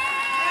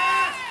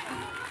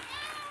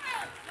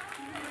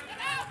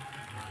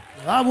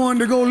 I wanted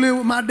to go live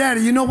with my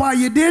daddy. You know why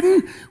you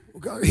didn't?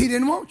 Because he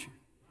didn't want you.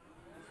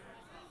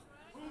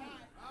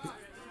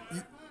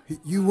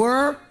 You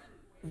were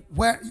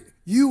where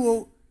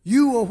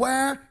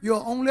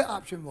your only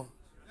option was.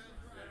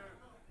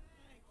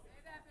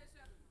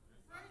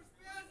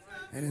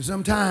 And then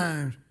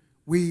sometimes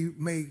we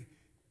make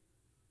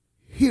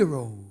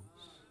heroes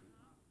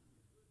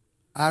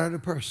out of the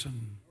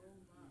person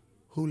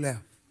who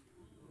left.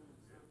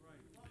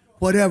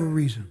 Whatever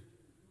reason.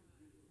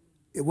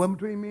 It wasn't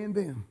between me and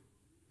them.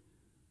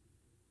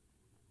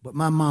 But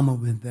my mama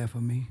was there for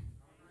me.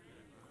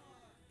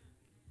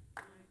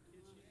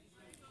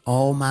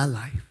 All my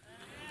life.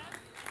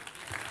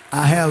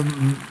 I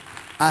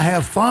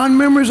have fond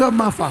memories of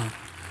my father,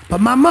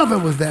 but my mother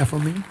was there for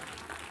me.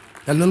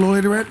 That little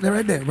lady right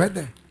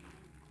there.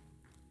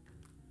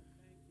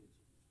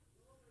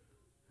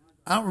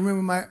 I don't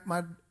remember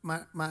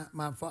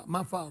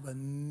my father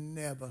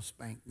never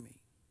spanked me.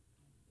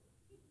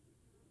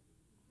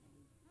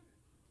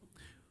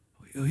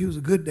 He was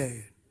a good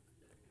dad.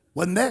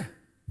 Wasn't there?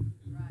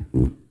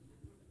 So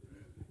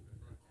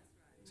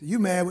you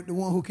mad with the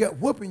one who kept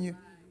whooping you,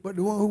 but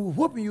the one who was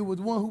whooping you was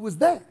the one who was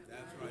there.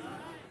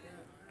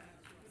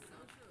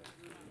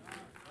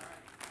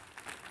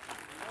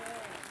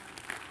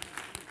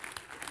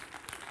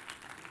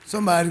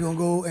 Somebody's going to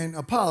go and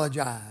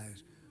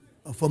apologize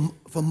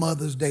for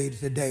Mother's Day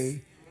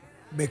today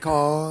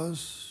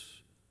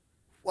because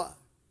what?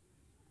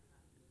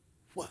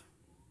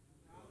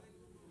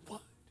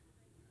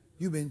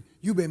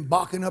 You've been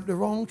barking up the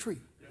wrong tree.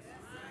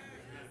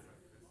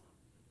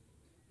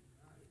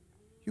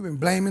 You've been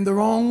blaming the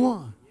wrong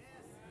one.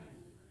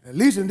 At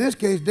least in this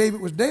case,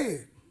 David was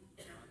dead.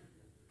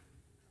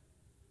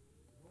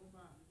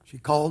 She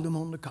called him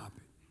on the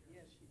carpet.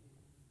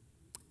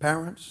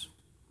 Parents,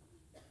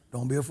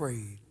 don't be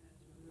afraid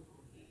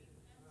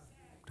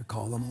to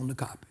call them on the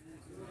carpet,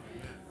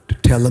 to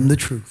tell them the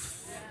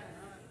truth.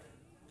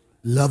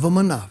 Love them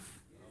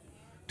enough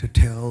to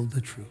tell the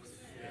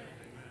truth.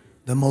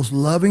 The most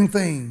loving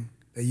thing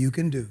that you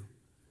can do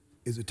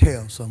is to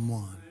tell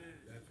someone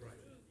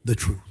the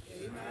truth.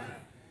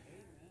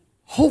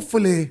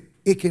 Hopefully,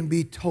 it can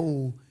be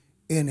told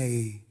in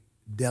a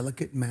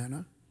delicate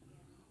manner.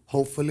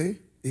 Hopefully,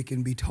 it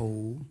can be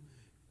told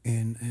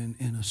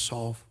in a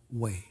soft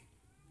way.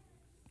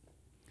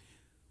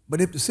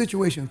 But if the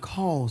situation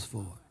calls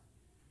for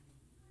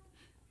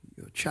it,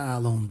 you're a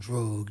child on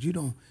drugs, you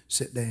don't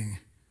sit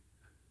there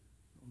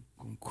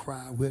and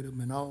cry with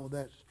them and all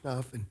that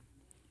stuff, and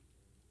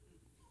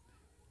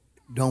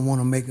don't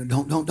want to make it.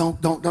 Don't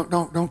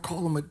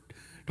call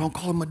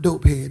him a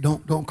dope head.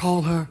 Don't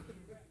call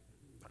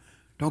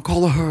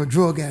her a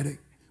drug addict.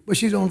 But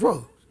she's on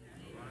drugs,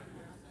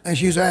 and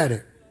she's an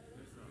addict.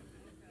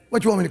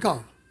 What you want me to call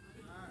her?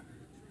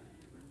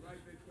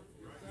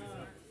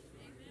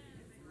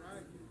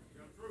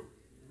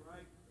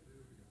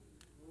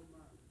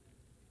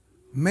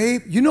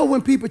 Maybe, you know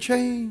when people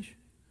change?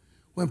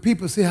 When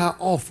people see how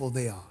awful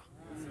they are.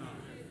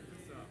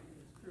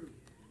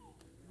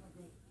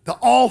 The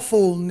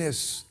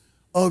awfulness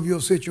of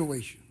your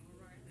situation.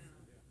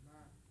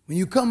 When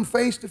you come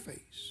face to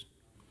face,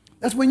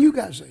 that's when you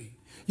got saved.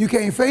 You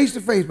came face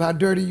to face with how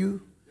dirty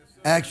you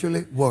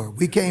actually were.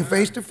 We came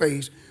face to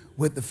face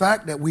with the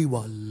fact that we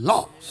were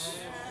lost.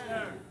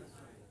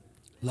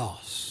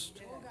 Lost.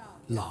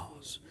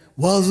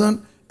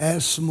 Wasn't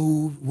as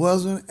smooth,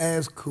 wasn't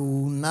as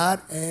cool,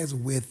 not as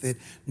with it,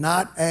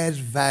 not as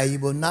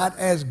valuable, not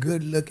as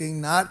good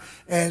looking, not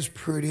as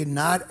pretty,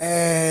 not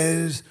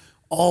as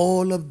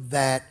all of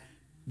that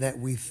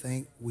we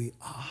think we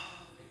are.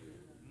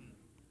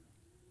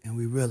 And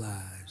we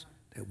realized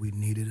that we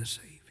needed a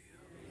Savior.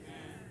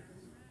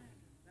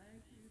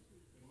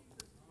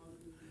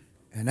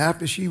 And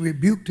after she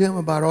rebuked him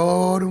about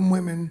all the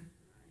women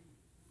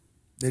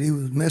that he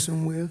was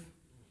messing with,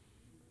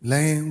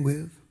 laying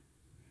with,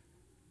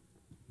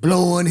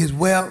 blowing his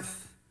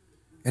wealth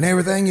and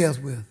everything else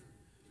with,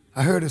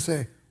 I heard her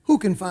say, who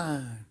can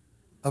find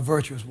a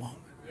virtuous woman?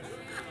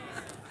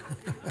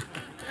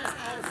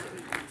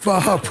 For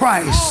her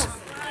price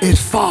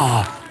is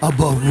far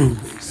above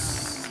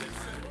rubies.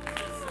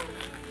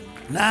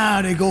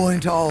 Now they go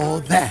into all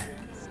that.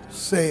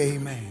 Say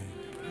amen.